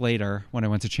 minutes later, when I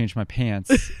went to change my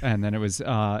pants, and then it was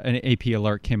an AP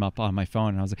alert came up on my phone,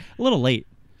 and I was like, a little late.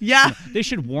 Yeah. They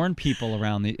should warn people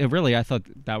around the. Really, I thought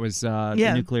that was the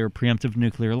preemptive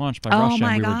nuclear launch by Oh Russia,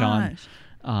 my and we were gosh.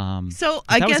 done. So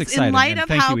But I that was guess exciting, in light and of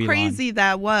thank how you, Elon. crazy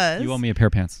that was, You owe me a pair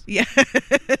of pants. Yeah,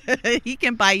 he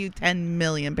can buy you 10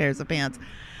 million pairs of pants.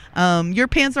 Your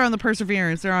pants are on the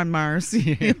Perseverance; they're on Mars.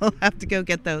 You'll have to go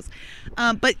get those.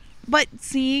 But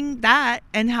seeing that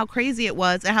and how crazy it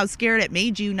was and how scared it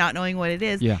made you, not knowing what it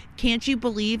is, can't you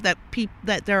believe that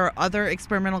that there are other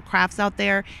experimental crafts out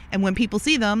there, and when people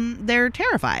see them, they're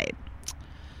terrified?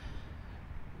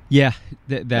 Yeah,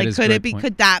 that is.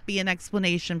 Could that be an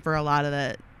explanation for a lot of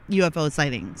the UFO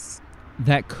sightings?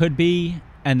 That could be,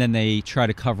 and then they try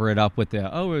to cover it up with it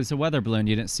was a weather balloon.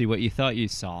 You didn't see what you thought you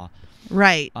saw.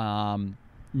 Right.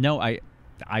 No,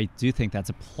 I do think that's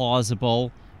a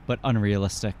plausible but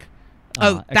unrealistic.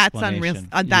 That's explanation.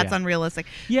 That's unrealistic.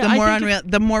 Yeah,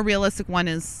 the more realistic one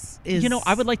is.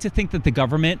 I would like to think that the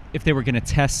government, if they were going to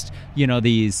test,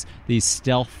 these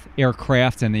stealth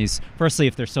aircraft and these, firstly,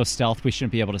 if they're so stealth, we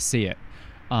shouldn't be able to see it.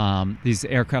 These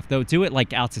aircraft, though, do it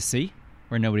like out to sea,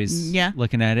 where nobody's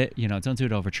looking at it. Don't do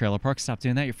it over trailer parks. Stop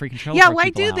doing that. You're freaking trailer park why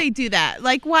people do out. they do that?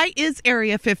 Like, why is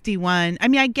Area 51? I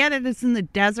mean, I get it; it's in the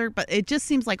desert, but it just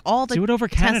seems like all the do it over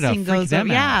Canada. testing Freak goes them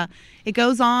on. out. Yeah, it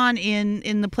goes on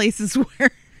in the places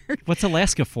where. What's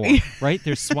Alaska for, right?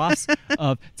 There's swaths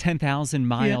of 10,000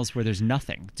 miles where there's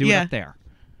nothing. Do it up there.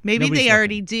 Maybe Nobody's they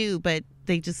already do, but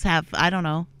they just have, I don't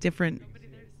know, different.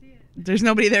 There's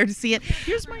nobody there to see it.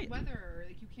 Here's my weather.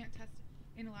 Like, you can't test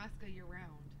in Alaska year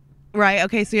round. Right.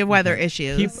 Okay. So you have weather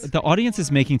issues. The audience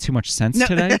is making too much sense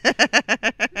today.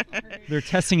 They're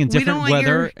testing in different want weather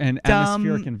your and dumb,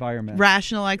 atmospheric environments.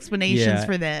 Rational explanations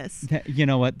for this. You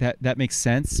know what? That makes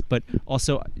sense, but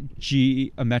also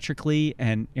geometrically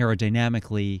and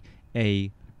aerodynamically,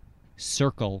 a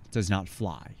circle does not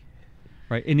fly.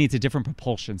 Right? It needs a different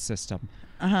propulsion system.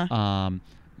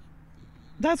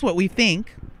 That's what we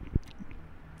think.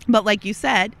 But like you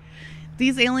said,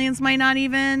 these aliens might not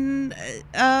even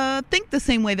think the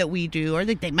same way that we do, or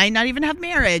they might not even have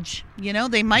marriage. You know,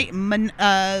 they might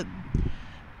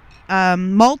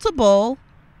multiple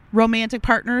romantic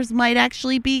partners might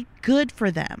actually be good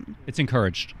for them. It's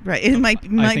encouraged. Right. It might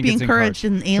be encouraged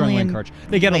in Strongly alien encouraged.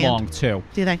 They get land. along too.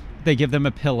 Do they? They give them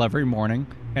a pill every morning,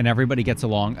 and everybody gets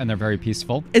along, and they're very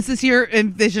peaceful. Is this your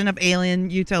vision of alien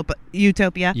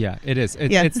utopia? Yeah, it is.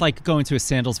 Yeah. It's like going to a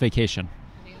sandals vacation.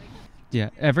 Yeah,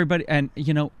 everybody, and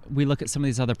we look at some of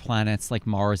these other planets like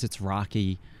Mars. It's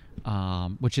rocky,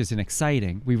 which isn't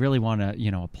exciting. We really want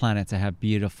a planet to have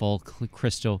beautiful,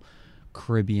 crystal,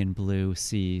 Caribbean blue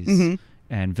seas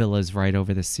and villas right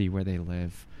over the sea where they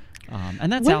live,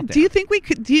 and that's out there. Do you think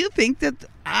Do you think that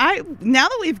now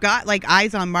that we've got like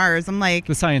eyes on Mars, I'm like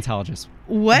the Scientologists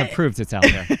have proved it's out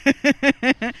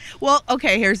there. Well,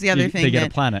 okay. Here's the other thing. They get a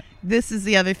planet. This is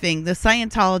the other thing. The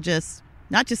Scientologists.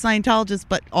 Not just Scientologists,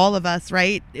 but all of us,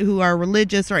 right, who are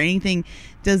religious or anything,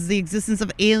 does the existence of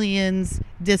aliens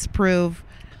disprove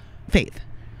faith,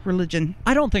 religion?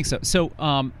 I don't think so. So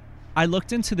I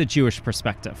looked into the Jewish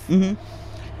perspective.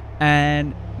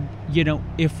 And,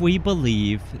 if we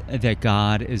believe that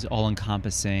God is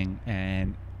all-encompassing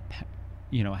and,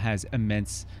 has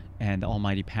immense and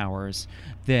almighty powers,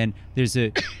 then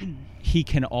he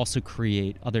can also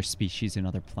create other species and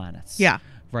other planets. Yeah.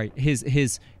 Right.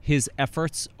 His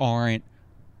efforts aren't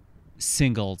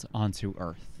singled onto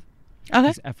Earth. Okay.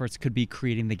 His efforts could be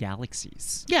creating the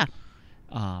galaxies. Yeah.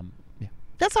 Yeah.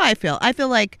 That's how I feel. I feel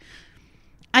like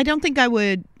I don't think I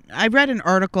would. I read an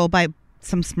article by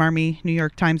some smarmy New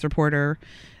York Times reporter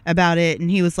about it, and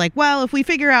he was like, well, if we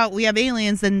figure out we have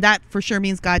aliens, then that for sure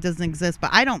means God doesn't exist.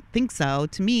 But I don't think so.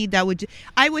 To me,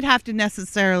 I would have to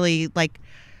necessarily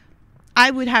I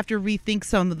would have to rethink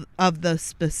some of the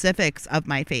specifics of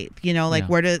my faith,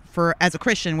 as a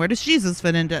Christian, where does Jesus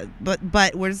fit into, but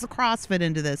where does the cross fit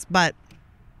into this? But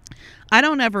I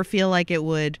don't ever feel like it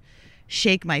would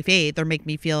shake my faith or make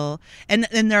me feel, and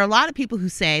there are a lot of people who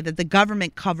say that the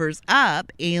government covers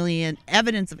up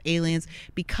evidence of aliens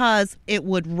because it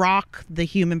would rock the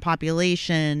human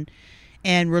population,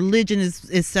 and religion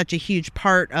is such a huge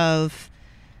part of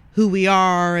who we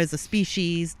are as a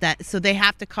species, so they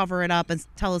have to cover it up and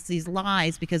tell us these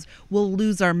lies because we'll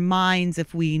lose our minds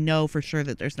if we know for sure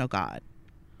that there's no God.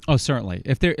 Oh, certainly.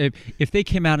 If they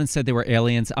came out and said they were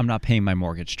aliens, I'm not paying my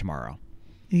mortgage tomorrow.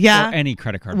 Yeah. Or any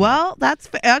credit card. Well, that's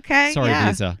okay. Sorry, yeah.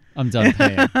 Visa. I'm done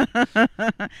paying.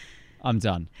 I'm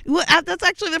done. Well, that's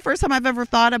actually the first time I've ever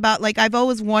thought about, I've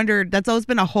always wondered, that's always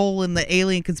been a hole in the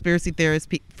alien conspiracy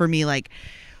theorist for me,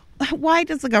 why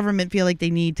does the government feel like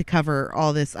they need to cover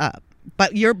all this up?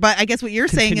 But I guess what you're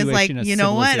saying is you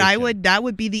know what? That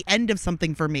would be the end of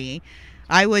something for me.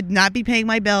 I would not be paying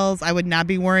my bills. I would not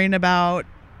be worrying about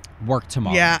work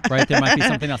tomorrow. Yeah. Right? There might be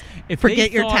something else.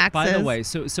 Forget your taxes. By the way,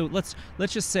 so let's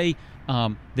just say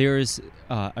there's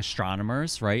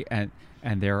astronomers, right?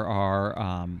 And there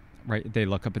are right, they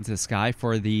look up into the sky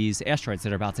for these asteroids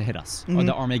that are about to hit us, or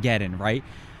the Armageddon, right?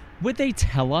 Would they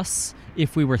tell us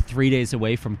if we were 3 days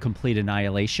away from complete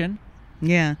annihilation?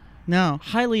 Yeah. No.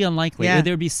 Highly unlikely. Yeah.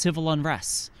 There would be civil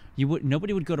unrest.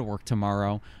 Nobody would go to work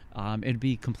tomorrow. It'd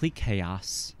be complete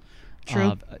chaos.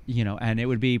 True. And it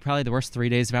would be probably the worst 3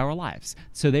 days of our lives.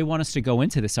 So they want us to go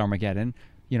into this Armageddon,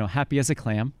 happy as a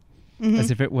clam,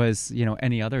 as if it was,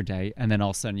 any other day. And then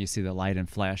all of a sudden you see the light and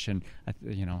flash, and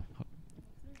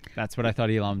that's what I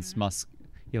thought Elon Musk's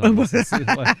little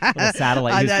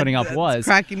satellite he was putting up was. It's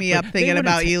cracking me up thinking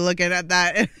about you looking at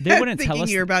that. They wouldn't tell us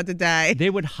you're about to die. They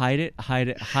would hide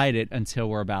it until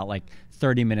we're about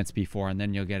 30 minutes before, and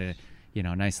then you'll get a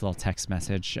nice little text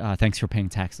message. Thanks for paying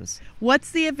taxes.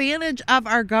 What's the advantage of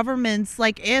our governments?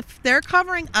 If they're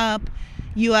covering up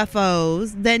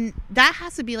UFOs, then that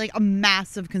has to be a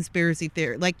massive conspiracy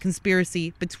theory,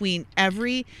 conspiracy between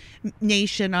every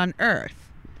nation on Earth.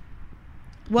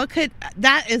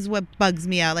 That is what bugs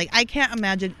me out. I can't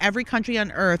imagine every country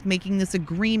on Earth making this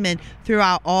agreement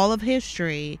throughout all of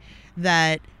history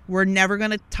that we're never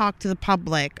going to talk to the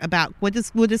public about. What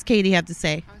does Katie have to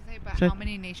say? I would say, but how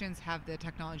many nations have the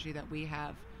technology that we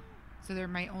have? So there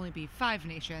might only be 5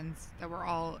 nations that were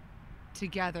all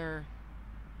together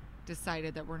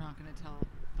decided that we're not going to tell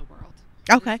the world.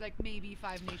 Okay. There's like maybe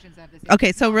 5 nations that have the same.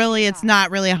 Okay, so really it's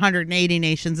not really 180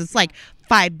 nations. It's like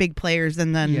 5 big players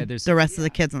and then the rest of the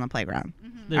kids on the playground.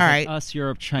 There's All like right. us,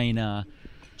 Europe, China,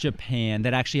 Japan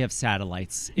that actually have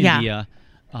satellites. Yeah. India,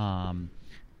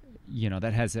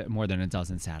 that has more than a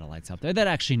dozen satellites up there that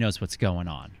actually knows what's going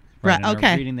on. Right, And okay.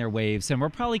 They're reading their waves, and we're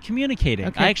probably communicating.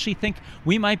 Okay. I actually think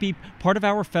we might be part of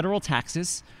our federal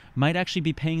taxes might actually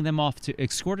be paying them off to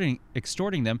extorting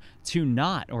them to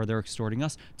not, or they're extorting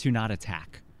us to not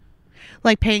attack.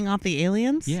 Like paying off the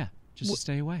aliens? Yeah, just to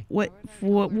stay away. What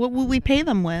will we pay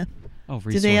them with? Oh,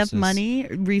 Do they have resources. money?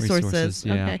 Resources.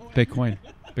 Yeah. Okay. Bitcoin.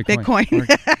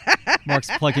 Mark's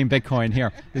plugging Bitcoin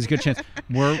here. There's a good chance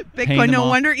we're paying Bitcoin. them No off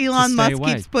wonder to Elon stay Musk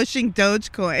away. keeps pushing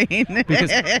Dogecoin. Because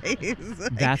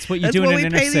that's what you That's do what in we an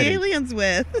inner pay city, the aliens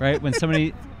with. right?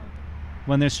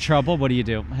 When there's trouble, what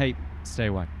do? Hey, stay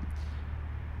away.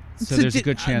 So there's a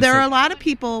good chance. There are a lot of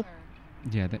people.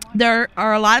 Yeah. There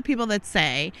are a lot of people that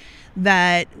say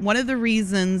that one of the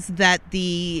reasons that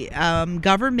the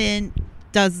government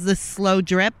does this slow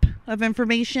drip of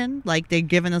information, like they're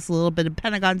giving us a little bit of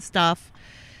Pentagon stuff,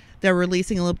 they're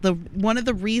releasing a little. One of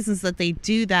the reasons that they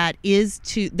do that is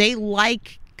they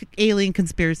like alien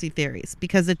conspiracy theories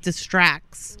because it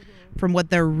distracts from what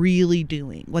they're really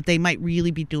doing, what they might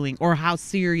really be doing, or how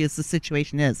serious the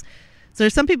situation is. So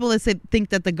there's some people that think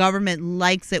that the government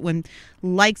likes it when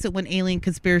alien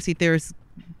conspiracy theorists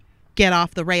get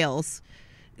off the rails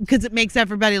because it makes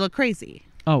everybody look crazy.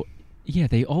 Oh, yeah.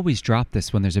 They always drop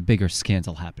this when there's a bigger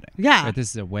scandal happening. Yeah. Right? This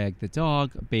is a wag the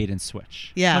dog, bait and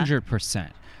switch. Yeah.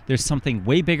 100%. There's something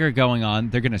way bigger going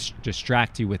on. They're going to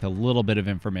distract you with a little bit of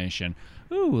information.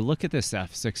 Ooh, look at this.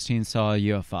 F-16 saw a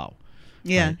UFO.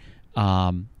 Yeah.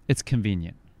 Right? It's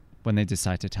convenient when they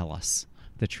decide to tell us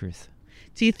the truth.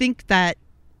 Do you think that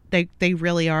they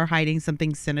really are hiding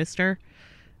something sinister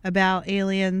about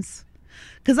aliens?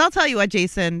 Because I'll tell you what,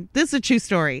 Jason, this is a true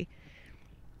story.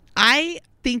 I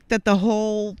think that the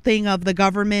whole thing of the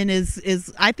government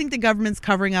is I think the government's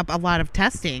covering up a lot of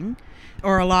testing,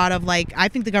 or a lot of I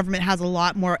think the government has a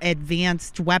lot more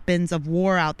advanced weapons of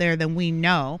war out there than we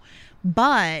know.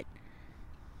 But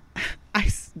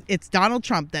it's Donald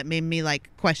Trump that made me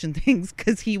question things,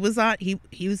 because he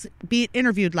was being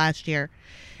interviewed last year,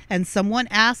 and someone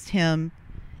asked him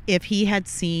if he had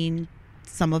seen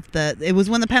some of it was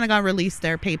when the Pentagon released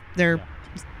their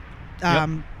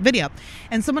video,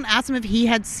 and someone asked him if he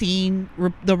had seen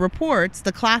the reports,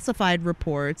 the classified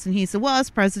reports, and he said, well, as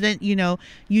president,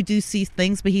 you do see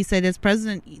things, but he said, as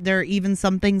president, there are even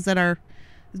some things that are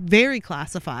very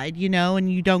classified, and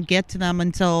you don't get to them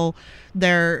until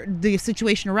the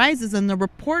situation arises. And the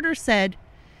reporter said,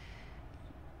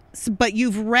 but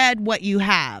you've read what you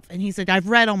have. And he said, I've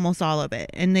read almost all of it.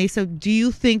 And they said, do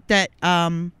you think that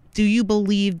do you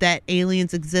believe that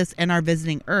aliens exist and are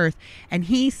visiting Earth? And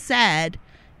he said,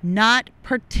 not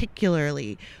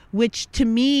particularly, which to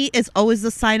me is always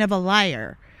the sign of a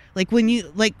liar.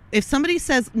 If somebody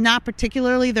says not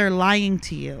particularly, they're lying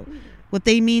to you. What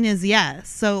they mean is yes.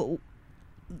 So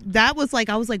that was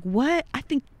I was like, what? I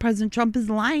think President Trump is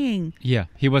lying. Yeah,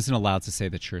 he wasn't allowed to say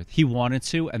the truth. He wanted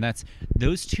to, and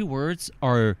those two words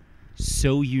are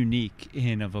so unique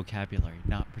in a vocabulary,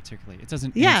 not particularly. It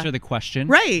doesn't answer the question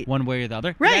right one way or the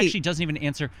other. Right. It actually doesn't even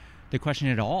answer the question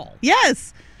at all.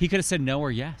 Yes. He could have said no or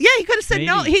yes. Yeah, he could have said Maybe.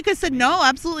 no. He could have said no,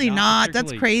 absolutely not.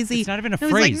 That's crazy. It's not even a It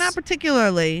was phrase. not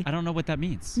particularly. I don't know what that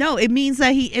means. No, it means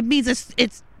that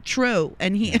it's true.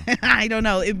 And he, I don't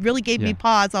know. It really gave me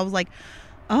pause. I was like,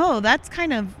 oh, that's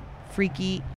kind of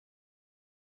freaky.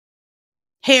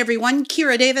 Hey everyone,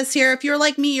 Kira Davis here. If you're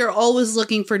like me, you're always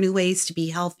looking for new ways to be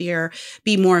healthier,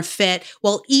 be more fit.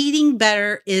 Well, eating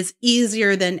better is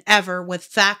easier than ever with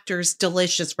Factor's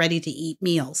delicious, ready-to-eat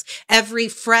meals. Every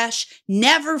fresh,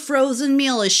 never frozen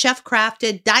meal is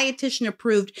chef-crafted, dietitian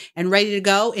approved, and ready to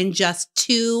go in just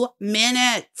 2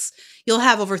 minutes. You'll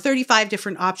have over 35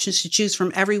 different options to choose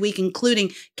from every week,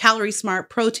 including Calorie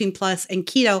Smart, Protein Plus, and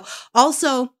Keto.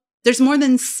 Also, there's more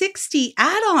than 60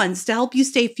 add-ons to help you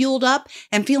stay fueled up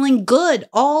and feeling good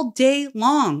all day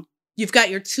long. You've got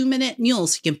your 2-minute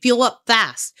meals. You can fuel up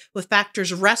fast with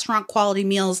Factor's restaurant quality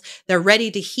meals. They're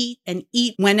ready to heat and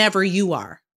eat whenever you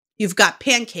are. You've got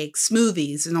pancakes,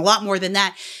 smoothies, and a lot more than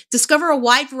that. Discover a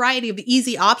wide variety of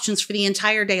easy options for the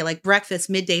entire day, like breakfast,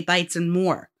 midday bites, and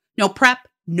more. No prep,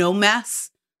 no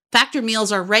mess. Factor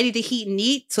meals are ready to heat and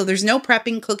eat, so there's no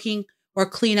prepping, cooking, or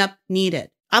cleanup needed.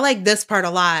 I like this part a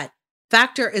lot.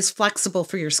 Factor is flexible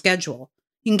for your schedule.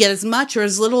 You can get as much or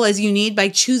as little as you need by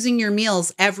choosing your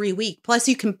meals every week. Plus,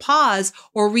 you can pause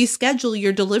or reschedule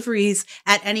your deliveries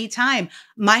at any time.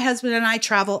 My husband and I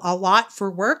travel a lot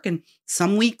for work, and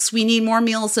some weeks we need more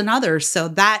meals than others. So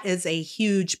that is a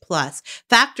huge plus.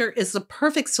 Factor is the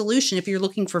perfect solution if you're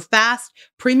looking for fast,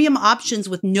 premium options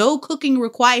with no cooking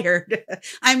required.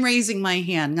 I'm raising my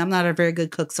hand. I'm not a very good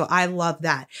cook, so I love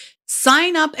that.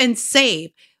 Sign up and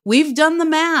save. We've done the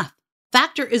math.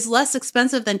 Factor is less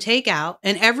expensive than takeout,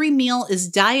 and every meal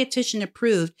is dietitian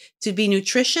approved to be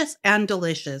nutritious and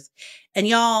delicious. And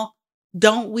y'all,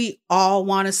 don't we all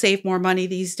want to save more money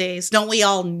these days? Don't we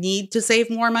all need to save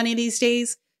more money these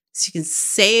days? So you can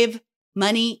save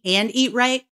money and eat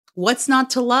right? What's not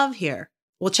to love here?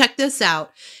 Well, check this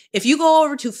out. If you go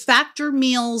over to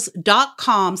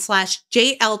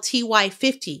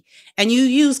factormeals.com/JLTY50 and you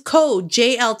use code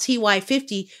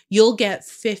JLTY50, you'll get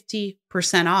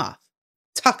 50% off.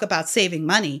 Talk about saving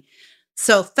money.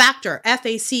 So Factor, Factor,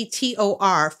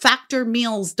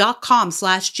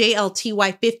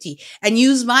 factormeals.com/JLTY50 and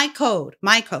use my code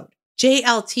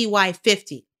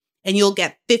JLTY50 and you'll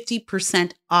get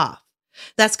 50% off.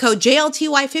 That's code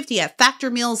JLTY50 at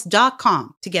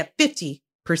factormeals.com to get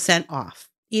 50% off.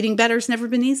 Eating better's never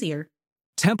been easier.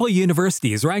 Temple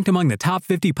University is ranked among the top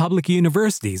 50 public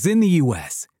universities in the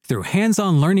U.S. Through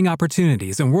hands-on learning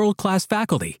opportunities and world-class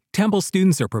faculty, Temple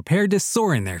students are prepared to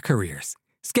soar in their careers.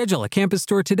 Schedule a campus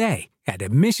tour today at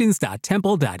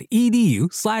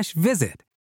admissions.temple.edu/visit.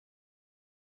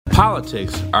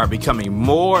 Politics are becoming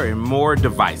more and more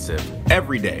divisive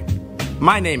every day.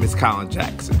 My name is Colin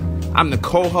Jackson. I'm the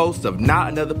co-host of Not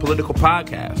Another Political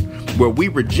Podcast, where we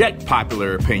reject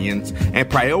popular opinions and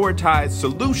prioritize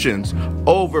solutions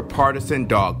over partisan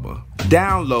dogma.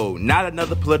 Download Not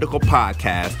Another Political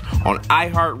Podcast on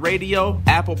iHeartRadio,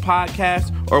 Apple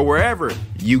Podcasts, or wherever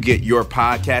you get your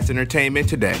podcast entertainment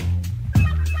today.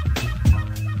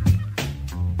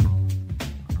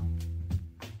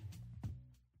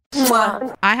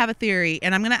 I have a theory,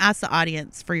 and I'm going to ask the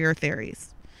audience for your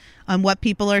theories on what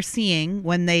people are seeing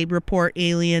when they report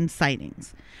alien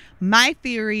sightings. My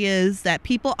theory is that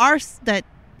that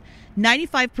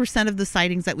 95% of the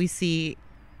sightings that we see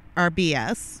are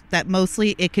BS, that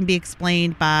mostly it can be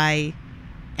explained by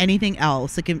anything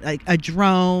else. It can, like a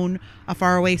drone, a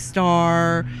faraway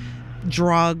star,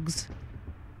 drugs.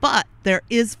 But there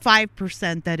is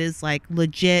 5% that is like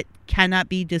legit, cannot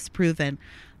be disproven.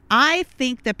 I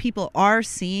think that people are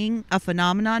seeing a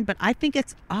phenomenon, but I think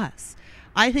it's us.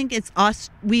 I think it's us.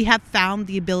 We have found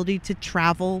the ability to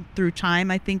travel through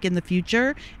time, I think, in the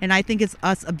future. And I think it's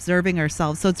us observing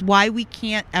ourselves. So it's why we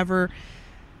can't ever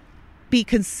be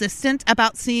consistent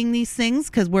about seeing these things,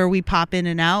 because where we pop in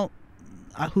and out,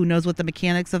 who knows what the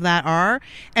mechanics of that are,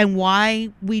 and why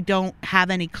we don't have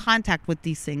any contact with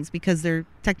these things, because they're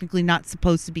technically not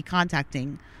supposed to be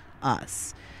contacting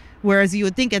us. Whereas you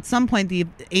would think at some point the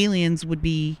aliens would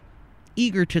be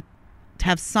eager to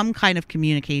have some kind of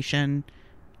communication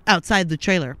outside the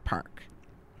trailer park.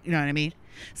 You know what I mean?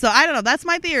 So I don't know. That's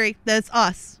my theory. That's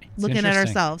us looking at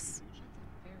ourselves.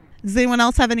 Does anyone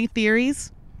else have any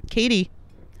theories? Katie,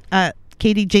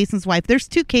 Jason's wife. There's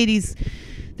two Katies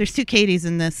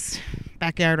in this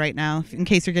backyard right now, in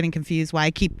case you're getting confused why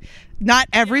I keep, not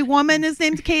every woman is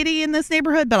named Katie in this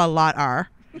neighborhood, but a lot are.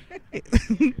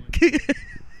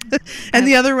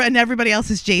 And everybody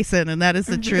else is Jason, and that is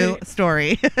the true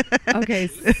story. Okay.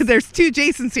 There's two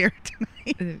Jasons here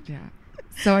tonight. Yeah.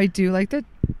 So I do like the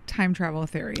time travel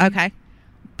theory. Okay.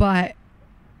 But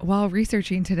while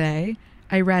researching today,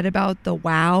 I read about the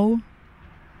WOW,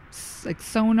 like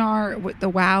sonar, with the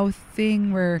WOW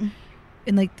thing, where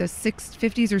in like the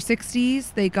 50s or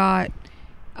 60s, they got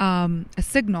a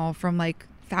signal from like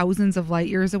thousands of light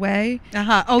years away.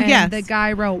 Oh, and yes. the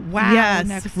guy wrote wow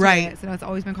next to it. So it's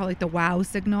always been called like the wow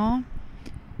signal.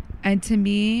 And to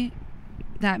me,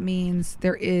 that means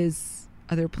there is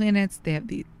other planets.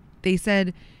 They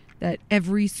said that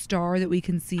every star that we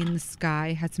can see in the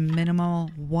sky has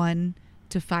minimal 1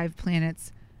 to 5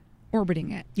 planets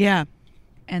orbiting it. Yeah.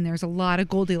 And there's a lot of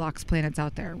Goldilocks planets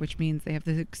out there, which means they have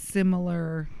the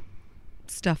similar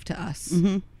stuff to us.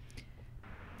 Mm-hmm.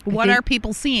 What are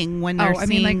people seeing when they're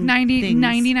seeing like 99%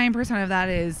 things? of that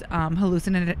is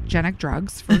hallucinogenic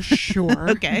drugs, for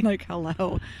sure. Okay. Like,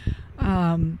 hello.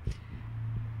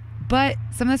 But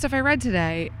some of the stuff I read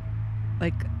today,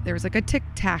 like there was like a Tic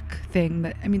Tac thing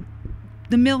that, I mean,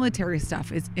 the military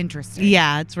stuff is interesting.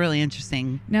 Yeah, it's really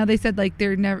interesting. Now they said like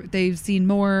they've seen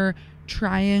more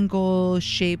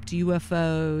triangle-shaped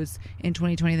UFOs in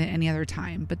 2020 than any other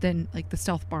time. But then like the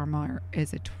stealth bomber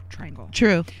is a triangle.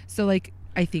 True. So like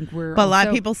I think we're. But a lot of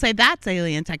also- people say that's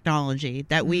alien technology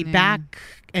that we back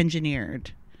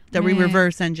engineered, that we Nah.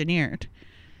 reverse engineered.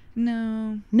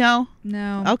 No. No.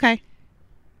 Okay.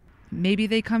 Maybe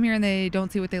they come here and they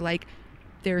don't see what they like.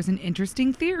 There's an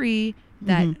interesting theory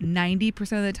that Mm-hmm.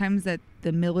 90% of the times that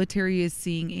the military is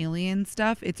seeing alien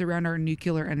stuff, it's around our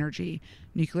nuclear energy,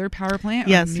 nuclear power plant,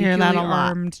 Yes, or hear that a nuclear lot.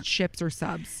 armed ships or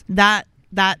subs. That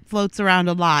floats around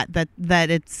a lot, that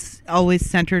it's always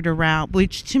centered around,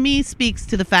 which to me speaks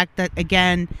to the fact that,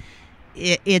 again,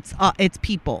 it's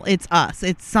people, it's us,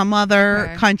 it's some other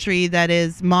Okay. country that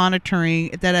is monitoring,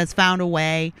 that has found a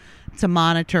way to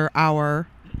monitor our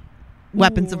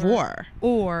weapons of war.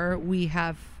 Or we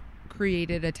have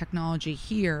created a technology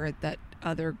here that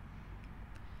other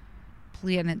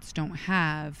planets don't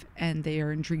have, and they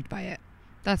are intrigued by it.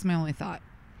 That's my only thought.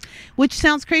 Which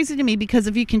sounds crazy to me, because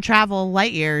if you can travel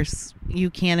light years, you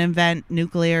can't invent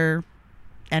nuclear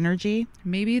energy.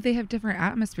 Maybe they have different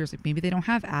atmospheres. Like maybe they don't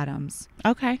have atoms.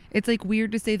 Okay. It's like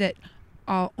weird to say that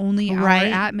only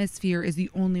Right. our atmosphere is the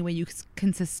only way you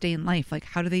can sustain life. Like,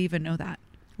 how do they even know that?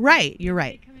 Right. You're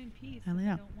right. I don't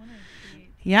know.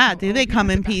 Yeah. Do they come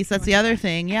in peace? That's the other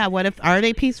thing. Yeah. What if, are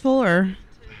they peaceful or?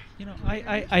 You know,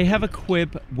 I have a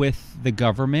quib with the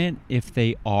government if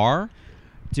they are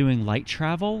doing light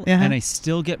travel, and I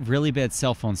still get really bad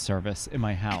cell phone service in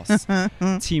my house.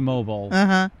 T-Mobile.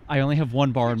 I only have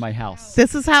one bar in my house.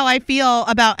 This is how I feel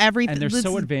about everything. And they're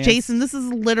so advanced. Jason, this is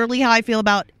literally how I feel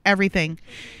about everything.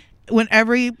 Good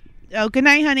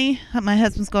night, honey. My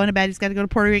husband's going to bed. He's got to go to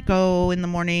Puerto Rico in the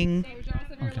morning.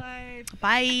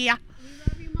 Bye.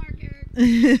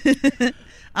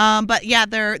 But yeah,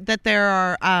 there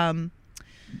are.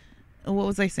 What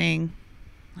was I saying?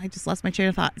 I just lost my train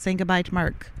of thought. Saying goodbye to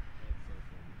Mark.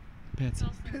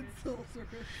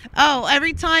 Oh,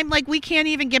 every time, like, we can't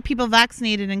even get people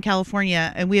vaccinated in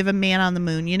California, and we have a man on the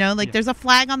moon. You know, like there's a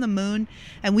flag on the moon,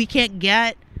 and we can't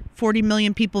get 40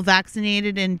 million people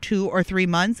vaccinated in 2 or 3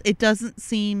 months. It doesn't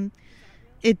seem.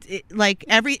 It like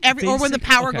every or when the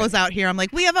power goes out here, I'm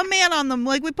like, we have a man on the,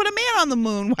 like, we put a man on the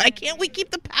moon. Why can't we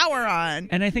keep the power on?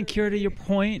 And I think, Kira, to your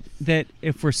point, that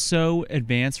if we're so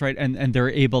advanced, right, and they're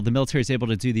able, the military is able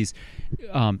to do these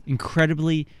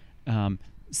incredibly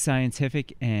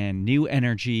scientific and new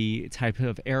energy type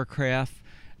of aircraft,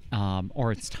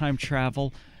 or it's time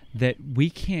travel, that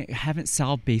we haven't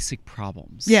solved basic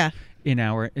problems. Yeah. In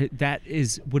that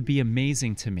would be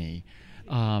amazing to me.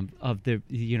 Of the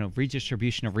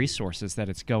redistribution of resources, that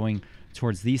it's going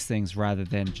towards these things rather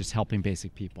than just helping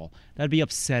basic people. That'd be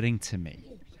upsetting to me,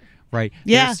 right?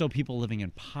 Yeah. There's still people living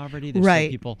in poverty. There's Right.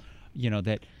 still people,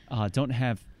 that don't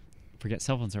have, forget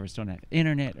cell phone service, don't have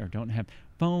internet, or don't have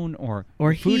phone or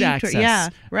Or food heat, or- access. yeah,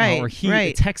 right, Or heat.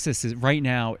 right. Texas is right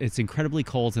now, it's incredibly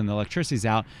cold and the electricity's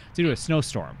out due to a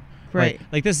snowstorm. Right.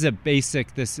 Like this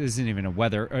isn't even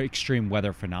a extreme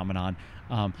weather phenomenon.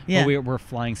 Yeah. But we're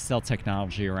flying stealth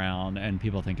technology around, and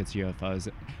people think it's UFOs.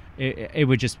 It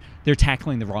would just, they're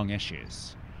tackling the wrong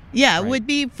issues. Yeah, it Right. would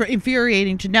be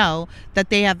infuriating to know that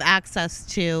they have access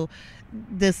to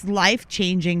this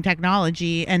life-changing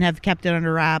technology and have kept it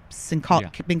under wraps and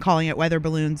been calling it weather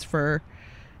balloons for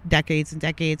decades and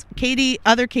decades. Katie,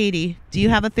 do you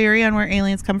have a theory on where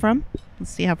aliens come from?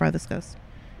 Let's see how far this goes.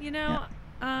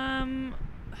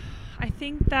 I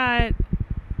think that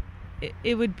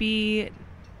it would be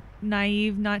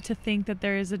naive not to think that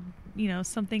there is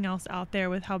something else out there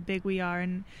with how big we are,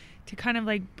 and to kind of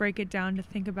like break it down to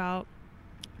think about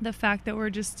the fact that we're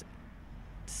just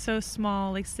so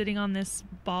small, like sitting on this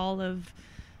ball of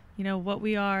what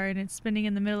we are, and it's spinning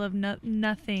in the middle of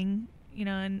nothing,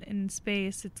 in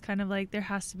space. It's kind of like there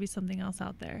has to be something else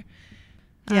out there.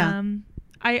 Yeah.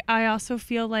 I also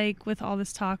feel like with all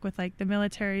this talk with like the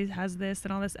military has this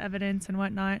and all this evidence and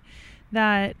whatnot,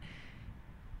 that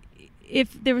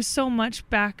if there was so much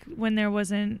back when there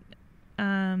wasn't,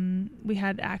 we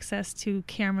had access to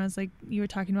cameras like you were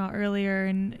talking about earlier,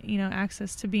 and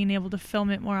access to being able to film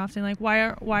it more often. Like why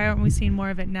aren't we seeing more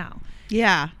of it now?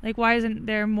 Yeah. Like why isn't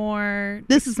there more?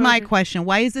 This is my exposure question.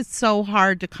 Why is it so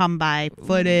hard to come by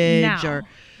footage now, or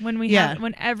when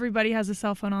when everybody has a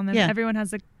cell phone on them, everyone has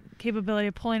the capability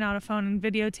of pulling out a phone and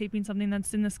videotaping something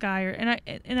that's in the sky,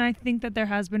 and I think that there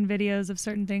has been videos of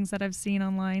certain things that I've seen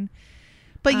online.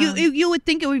 But you would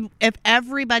think it would, if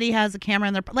everybody has a camera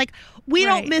in their, like, we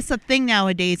don't miss a thing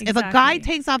nowadays. If a guy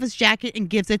takes off his jacket and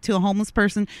gives it to a homeless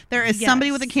person, there is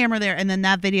somebody with a camera there, and then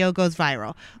that video goes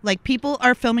viral. Like, people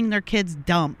are filming their kids'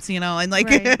 dumps, and like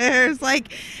there's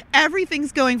like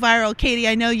everything's going viral. Katie,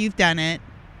 I know you've done it.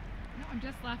 I'm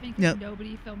just just laughing because Yep.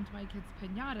 nobody filmed my kid's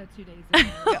pinata 2 days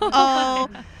ago. Oh,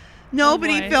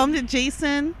 nobody boy. filmed it,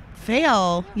 Jason.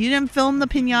 Fail. You didn't film the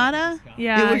pinata?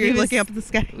 Yeah, Were he you was- looking up at the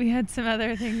sky? We had some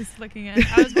other things looking at.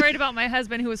 I was worried about my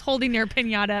husband who was holding your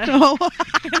pinata Oh.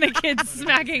 and the kids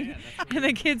smacking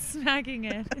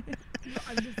it.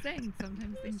 I'm just saying,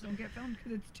 sometimes things don't get filmed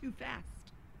because it's too fast.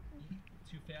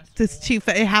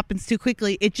 It happens too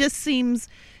quickly. It just seems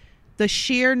the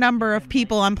sheer number of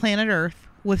people on planet Earth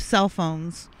with cell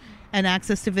phones and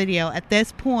access to video at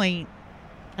this point,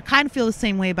 I kind of feel the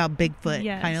same way about Bigfoot.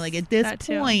 Yes, Kind of like at this that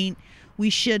too. point, we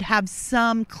should have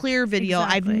some clear video.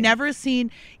 Exactly. I've never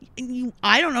seen.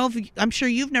 I don't know if I'm sure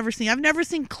you've never seen. I've never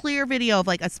seen clear video of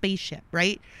like a spaceship,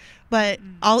 right? But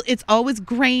it's always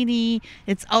grainy.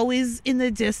 It's always in the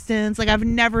distance. Like I've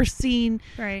never seen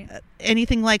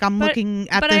anything like I'm looking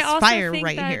at this I also fire think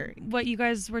right that here. What you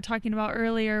guys were talking about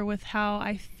earlier with how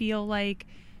I feel like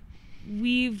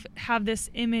we've have this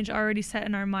image already set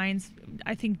in our minds,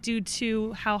 I think due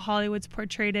to how Hollywood's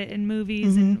portrayed it in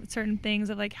movies and certain things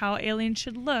of like how aliens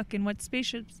should look and what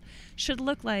spaceships should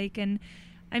look like. And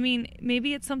I mean,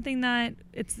 maybe it's something that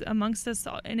it's amongst us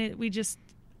all, and we just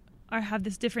have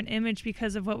this different image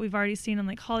because of what we've already seen in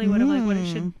like Hollywood of like what it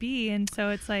should be. And so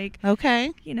it's like,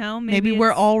 Okay. you know, Maybe we're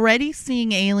it's- already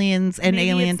seeing aliens and maybe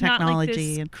alien it's not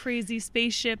technology. like this crazy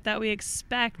spaceship that we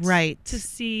expect Right. to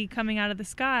see coming out of the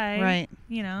sky. Right.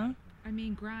 You know? I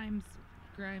mean, Grimes,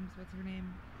 what's her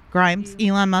name? Grimes,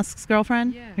 Elon Musk's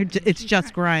girlfriend? Yeah. Or it's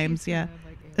just Grimes, yeah.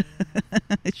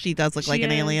 She does look She like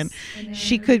an is. alien. And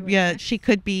She could, yeah, she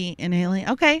could be an alien.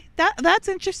 Okay, that's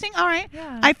interesting. All right,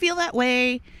 Yeah. I feel that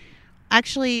way.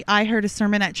 Actually, I heard a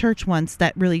sermon at church once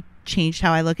that really changed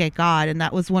how I look at God, and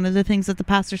that was one of the things that the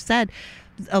pastor said.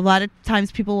 A lot of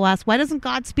times, people will ask, "Why doesn't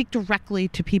God speak directly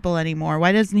to people anymore?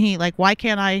 Why doesn't He like? Why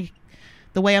can't I?"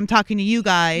 The way I'm talking to you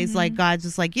guys, like God's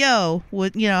just like, yo,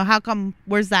 what, you know, how come,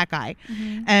 where's that guy?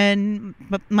 And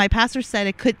but my pastor said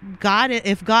it could,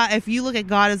 if you look at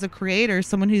God as a creator,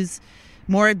 someone who's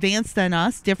more advanced than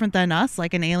us, different than us,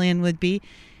 like an alien would be,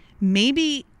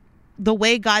 maybe the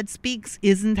way God speaks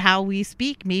isn't how we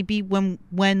speak. Maybe when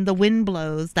the wind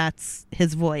blows, that's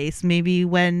his voice. Maybe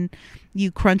when you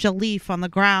crunch a leaf on the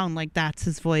ground, like that's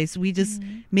his voice. We just,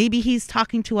 maybe he's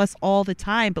talking to us all the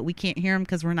time, but we can't hear him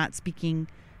because we're not speaking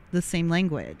the same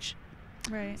language.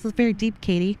 Right. So it's very deep,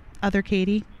 Katie. Other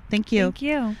Katie. Thank you. Thank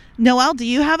you. Noelle, do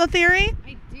you have a theory?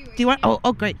 I do. Do you want?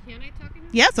 Oh, great. Can I talk in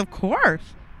Yes, of course.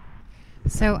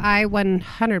 So I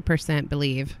 100%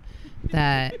 believe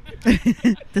that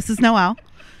This is Noelle.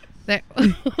 that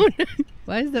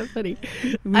why is that funny?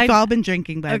 We've all been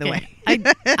drinking, by the way.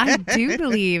 I do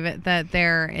believe that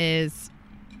there is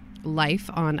life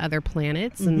on other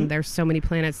planets, and there's so many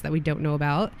planets that we don't know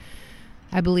about.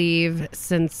 I believe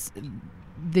since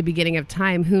the beginning of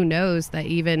time, who knows that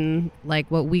even like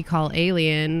what we call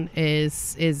alien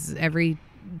is every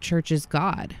church's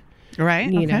god.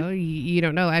 Right. You know, you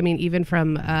don't know. I mean, even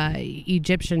from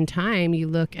Egyptian time, you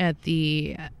look at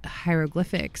the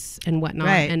hieroglyphics and whatnot,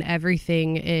 Right. and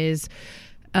everything is,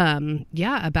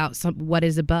 about what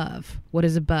is above,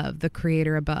 the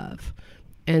creator above.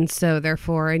 And so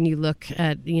therefore, and you look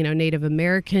at, Native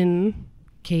American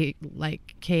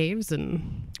caves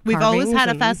and We've always carvings had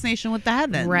a and- fascination with the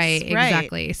heavens. Right,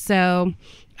 exactly. So,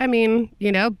 I mean,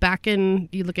 back in,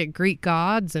 you look at Greek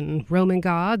gods and Roman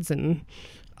gods and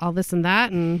all this and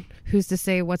that, and who's to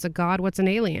say what's a god, what's an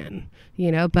alien, but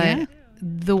Yeah.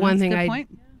 the one That's a thing good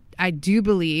point. I do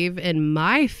believe in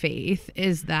my faith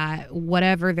is that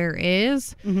whatever there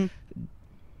is,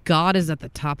 God is at the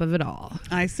top of it all.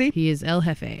 I see. He is El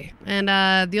Jefe. And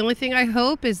the only thing I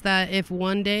hope is that if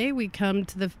one day we come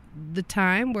to the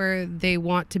time where they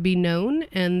want to be known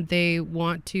and they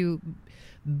want to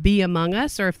be among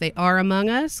us, or if they are among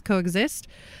us, coexist,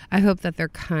 I hope that they're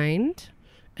kind,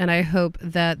 and I hope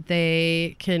that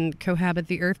they can cohabit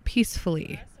the earth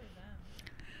peacefully.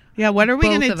 Yeah, what are we Both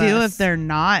going to of do us. if they're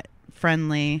not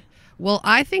friendly? Well,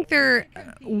 I think they're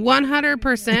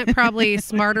 100% probably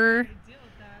smarter.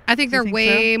 I think they're think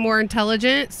way more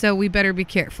intelligent, so we better be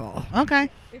careful. Okay.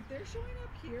 If they're showing up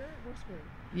here, we're screwed.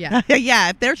 Yeah. Yeah,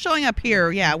 if they're showing up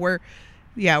here,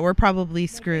 we're probably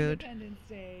screwed.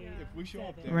 If we show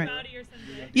up there, Right.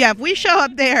 Yeah, if we show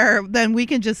up there, then we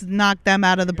can just knock them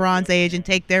out of the Bronze Age and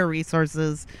take their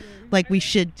resources like we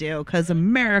should do, because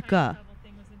America.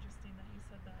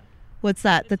 What's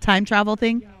that? The time travel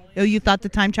thing? Oh, you thought the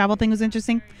time travel thing was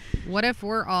interesting? What if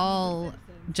we're all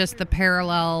just the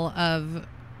parallel of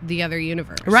the other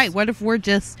universe? Right. What if we're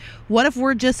just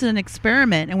an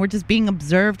experiment and we're just being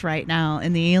observed right now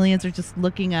and the aliens are just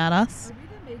looking at us?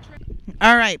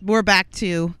 All right, we're back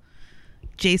to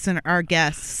Jason, our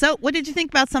guest. So, what did you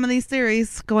think about some of these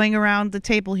theories going around the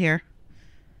table here?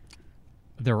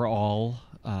 They're all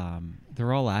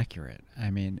accurate. I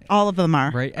mean, all of them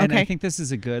are, right. And okay. I think this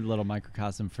is a good little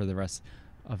microcosm for the rest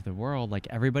of the world. Like,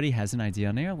 everybody has an idea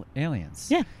on aliens,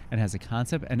 yeah, and has a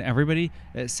concept, and everybody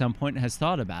at some point has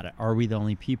thought about it. Are we the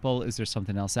only people? Is there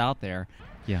something else out there?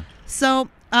 Yeah. So,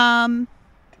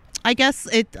 I guess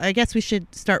we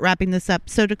should start wrapping this up.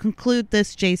 So to conclude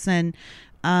this, Jason,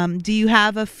 do you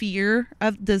have a fear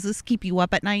of? Does this keep you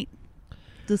up at night?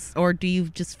 Or do you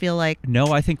just feel like?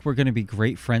 No, I think we're going to be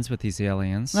great friends with these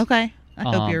aliens. Okay, I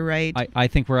hope you're right. I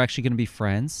think we're actually going to be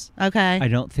friends. Okay. I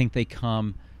don't think they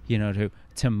come,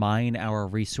 to mine our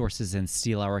resources and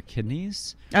steal our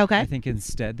kidneys. Okay. I think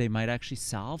instead they might actually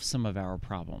solve some of our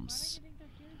problems.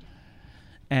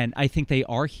 And I think they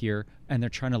are here, and they're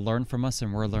trying to learn from us,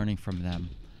 and we're learning from them.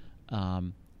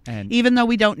 And even though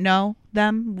we don't know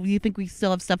them, you think we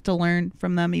still have stuff to learn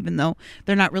from them, even though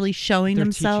they're not really showing they're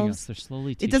themselves? Teaching us. They're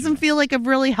slowly teaching It doesn't feel like a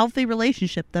really healthy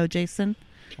relationship, though, Jason.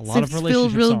 A lot of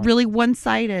relationships feels aren't. really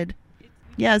one-sided.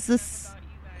 Yeah, is this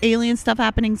alien stuff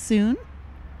happening soon?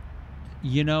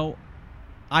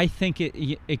 I think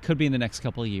it could be in the next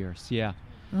couple of years. Yeah.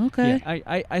 Okay.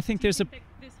 Yeah, I think there's a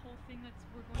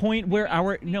point where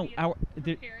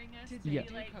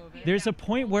there's a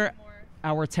point where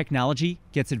our technology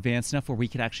gets advanced enough where we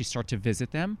could actually start to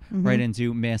visit them, right, and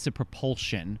do massive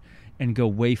propulsion and go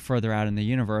way further out in the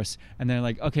universe. And they're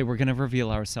like, okay, we're going to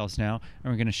reveal ourselves now,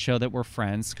 and we're going to show that we're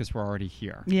friends because we're already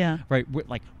here. Yeah. Right.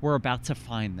 We're about to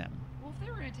find them. Well, if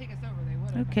they were going to take us over, they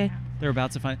would have. Okay. They're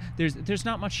about to find. There's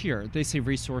not much here. They say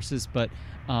resources, but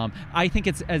I think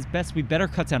it's as best we better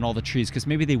cut down all the trees because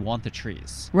maybe they want the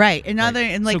trees. Right. And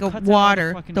So cut down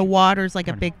water. the The water's like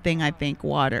a big thing, I think.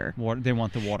 Water. They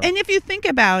want the water. And if you think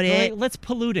about They're it, like, let's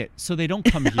pollute it so they don't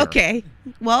come here. Okay.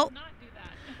 Well,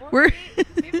 we're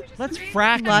let's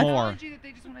frack more.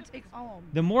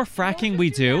 The more fracking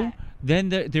we do, then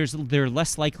they're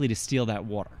less likely to steal that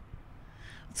water.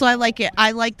 So I like it.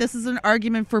 I like this is an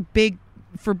argument for big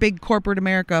corporate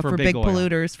America, for big oil.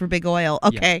 Polluters, for big oil.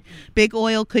 Okay. Yeah. Big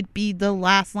oil could be the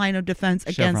last line of defense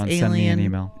Chevron, against send me alien. an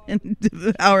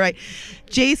email. All right.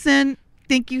 Jason,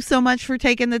 thank you so much for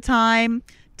taking the time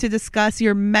to discuss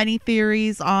your many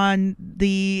theories on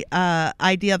the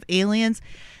idea of aliens.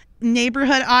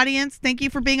 Neighborhood audience, thank you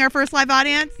for being our first live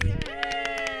audience.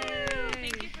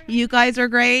 You guys are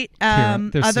great.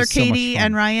 Other Katie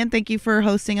and Ryan, thank you for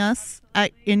hosting us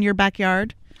in your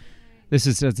backyard. This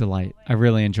is a delight. I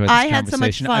really enjoyed this I had so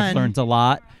much conversation. fun. I've learned a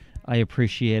lot. I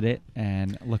appreciate it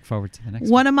and look forward to the next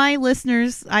one. Of my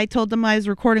listeners, I told them I was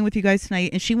recording with you guys tonight,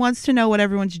 and she wants to know what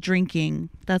everyone's drinking.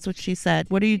 That's what she said.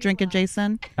 What are you drinking,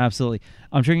 Jason? Absolutely.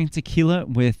 I'm drinking tequila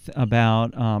with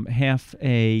about half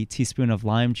a teaspoon of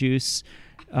lime juice,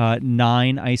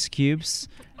 9 ice cubes,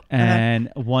 and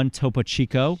 1 Topo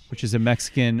Chico, which is a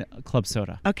Mexican club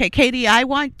soda. Okay, Katie, I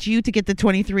want you to get the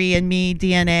 23andMe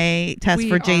DNA test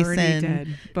for Jason. Already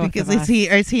did, both because of us.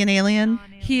 Is he an alien?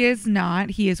 He is not.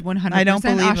 He is 100% I don't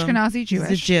believe him. Ashkenazi Jewish.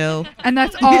 He's a Jew. And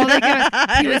that's all they gave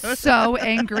us. He was so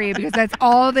angry because that's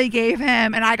all they gave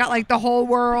him. And I got like the whole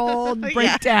world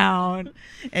breakdown.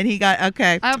 And he got,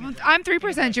 okay. I'm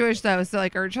 3% Jewish though. So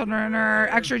like our children are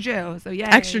extra Jew. So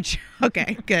yeah. Extra Jew.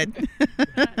 Okay, good.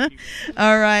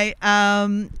 All right.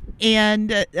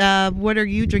 And what are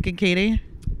you drinking, Katie?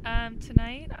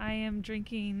 Tonight I am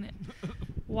drinking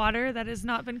water that has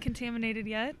not been contaminated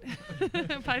yet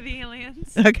by the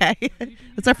aliens. Okay.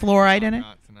 Is there fluoride in it?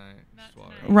 Not tonight. Just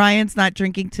water. Ryan's not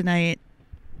drinking tonight.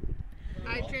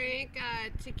 I drank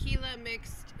tequila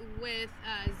mixed with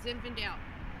Zinfandel.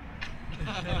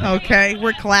 Okay,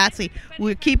 we're classy.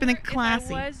 We're keeping it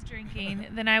classy. If I was drinking,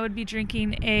 then I would be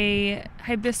drinking a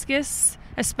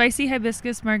spicy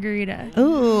hibiscus margarita.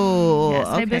 Ooh, yes,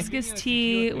 okay. hibiscus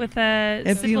tea with a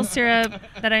simple syrup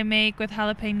that I make with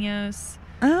jalapenos.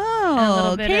 Oh, and a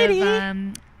little bit Katie.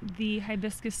 of the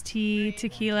hibiscus tea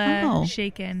tequila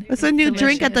shaken. It's a new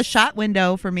drink at the shot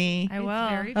window for me. I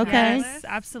will. Okay. Yes,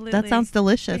 absolutely. That sounds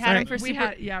delicious. We had them All for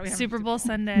right. we had Super Bowl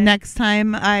Sunday. Next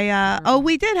time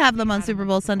we did have them on Super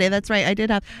Bowl Sunday. That's right.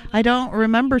 I don't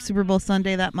remember Super Bowl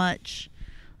Sunday that much.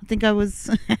 I think I was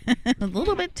a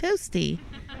little bit toasty.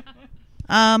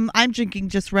 I'm drinking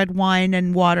just red wine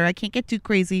and water. I can't get too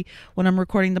crazy when I'm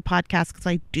recording the podcast because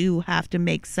I do have to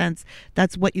make sense.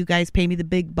 That's what you guys pay me the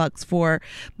big bucks for.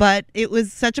 But it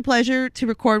was such a pleasure to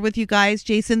record with you guys.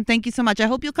 Jason, thank you so much. I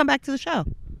hope you'll come back to the show.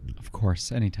 Of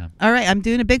course, anytime. All right, I'm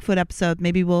doing a Bigfoot episode.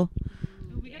 Maybe we'll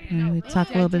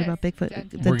talk a little bit about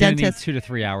Bigfoot. We're going to need 2 to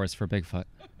 3 hours for Bigfoot.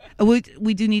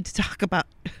 We do need to talk about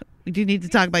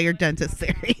your dentist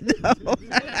theory, though.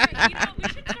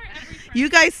 You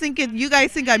guys think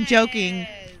I'm joking.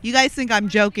 You guys think I'm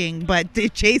joking, but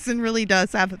Jason really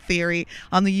does have a theory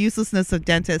on the uselessness of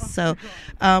dentists. So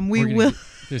there's going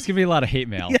to be a lot of hate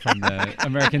mail from the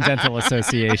American Dental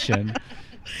Association.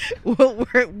 We'll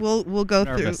go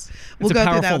through. It's We'll a go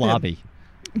powerful through that with him. lobby.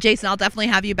 Jason, I'll definitely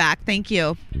have you back. Thank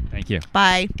you. Thank you.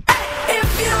 Bye.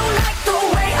 If you don't like the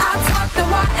way I talk, then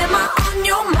why am I on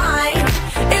your mind?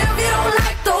 If you don't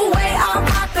like the way I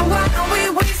rock, then why are we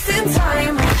wasting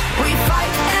time? We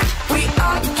fight and we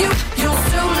argue, you'll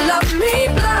still love me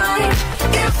blind.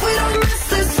 If we don't mess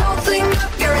this whole thing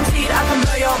up, guaranteed I can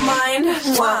blow your mind.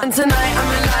 And tonight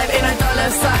I'm alive in a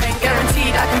dollar sign,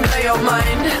 guaranteed I can blow your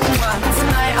mind.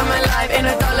 Tonight I'm alive in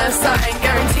a dollar sign,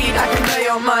 guaranteed I can blow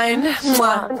your mind.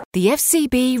 The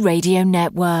FCB Radio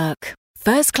Network.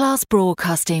 First class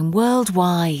broadcasting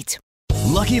worldwide.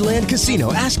 Lucky Land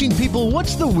Casino asking people,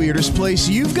 what's the weirdest place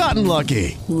you've gotten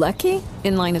lucky? Lucky?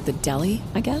 In line at the deli,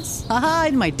 I guess? Aha,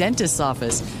 in my dentist's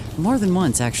office. More than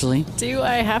once, actually. Do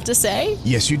I have to say?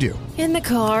 Yes, you do. In the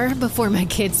car before my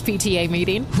kids' PTA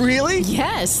meeting. Really?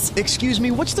 Yes. Excuse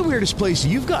me, what's the weirdest place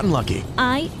you've gotten lucky?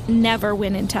 I never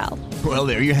win and tell. Well,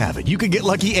 there you have it. You can get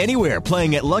lucky anywhere,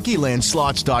 playing at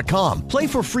LuckyLandSlots.com. Play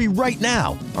for free right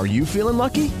now. Are you feeling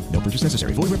lucky? No purchase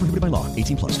necessary. Void where prohibited by law.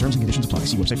 18+. Terms and conditions apply.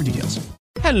 See website for details.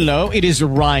 Hello, it is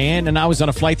Ryan, and I was on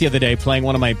a flight the other day playing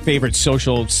one of my favorite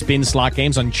social spin slot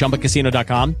games on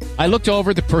ChumbaCasino.com. I looked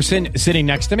over at the person sitting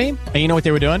next to me, and you know what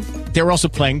they were doing? They were also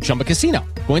playing Chumba Casino.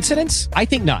 Coincidence? I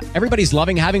think not. Everybody's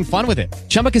loving having fun with it.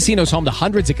 Chumba Casino is home to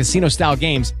hundreds of casino-style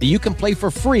games that you can play for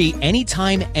free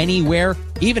anytime, anywhere,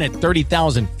 even at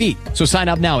 30,000 feet. So sign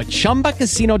up now at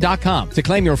ChumbaCasino.com to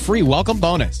claim your free welcome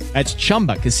bonus. That's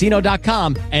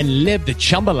ChumbaCasino.com and live the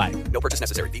Chumba life. No purchase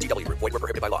necessary. VGW. Void where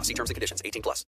prohibited by law. See terms and conditions. 18+.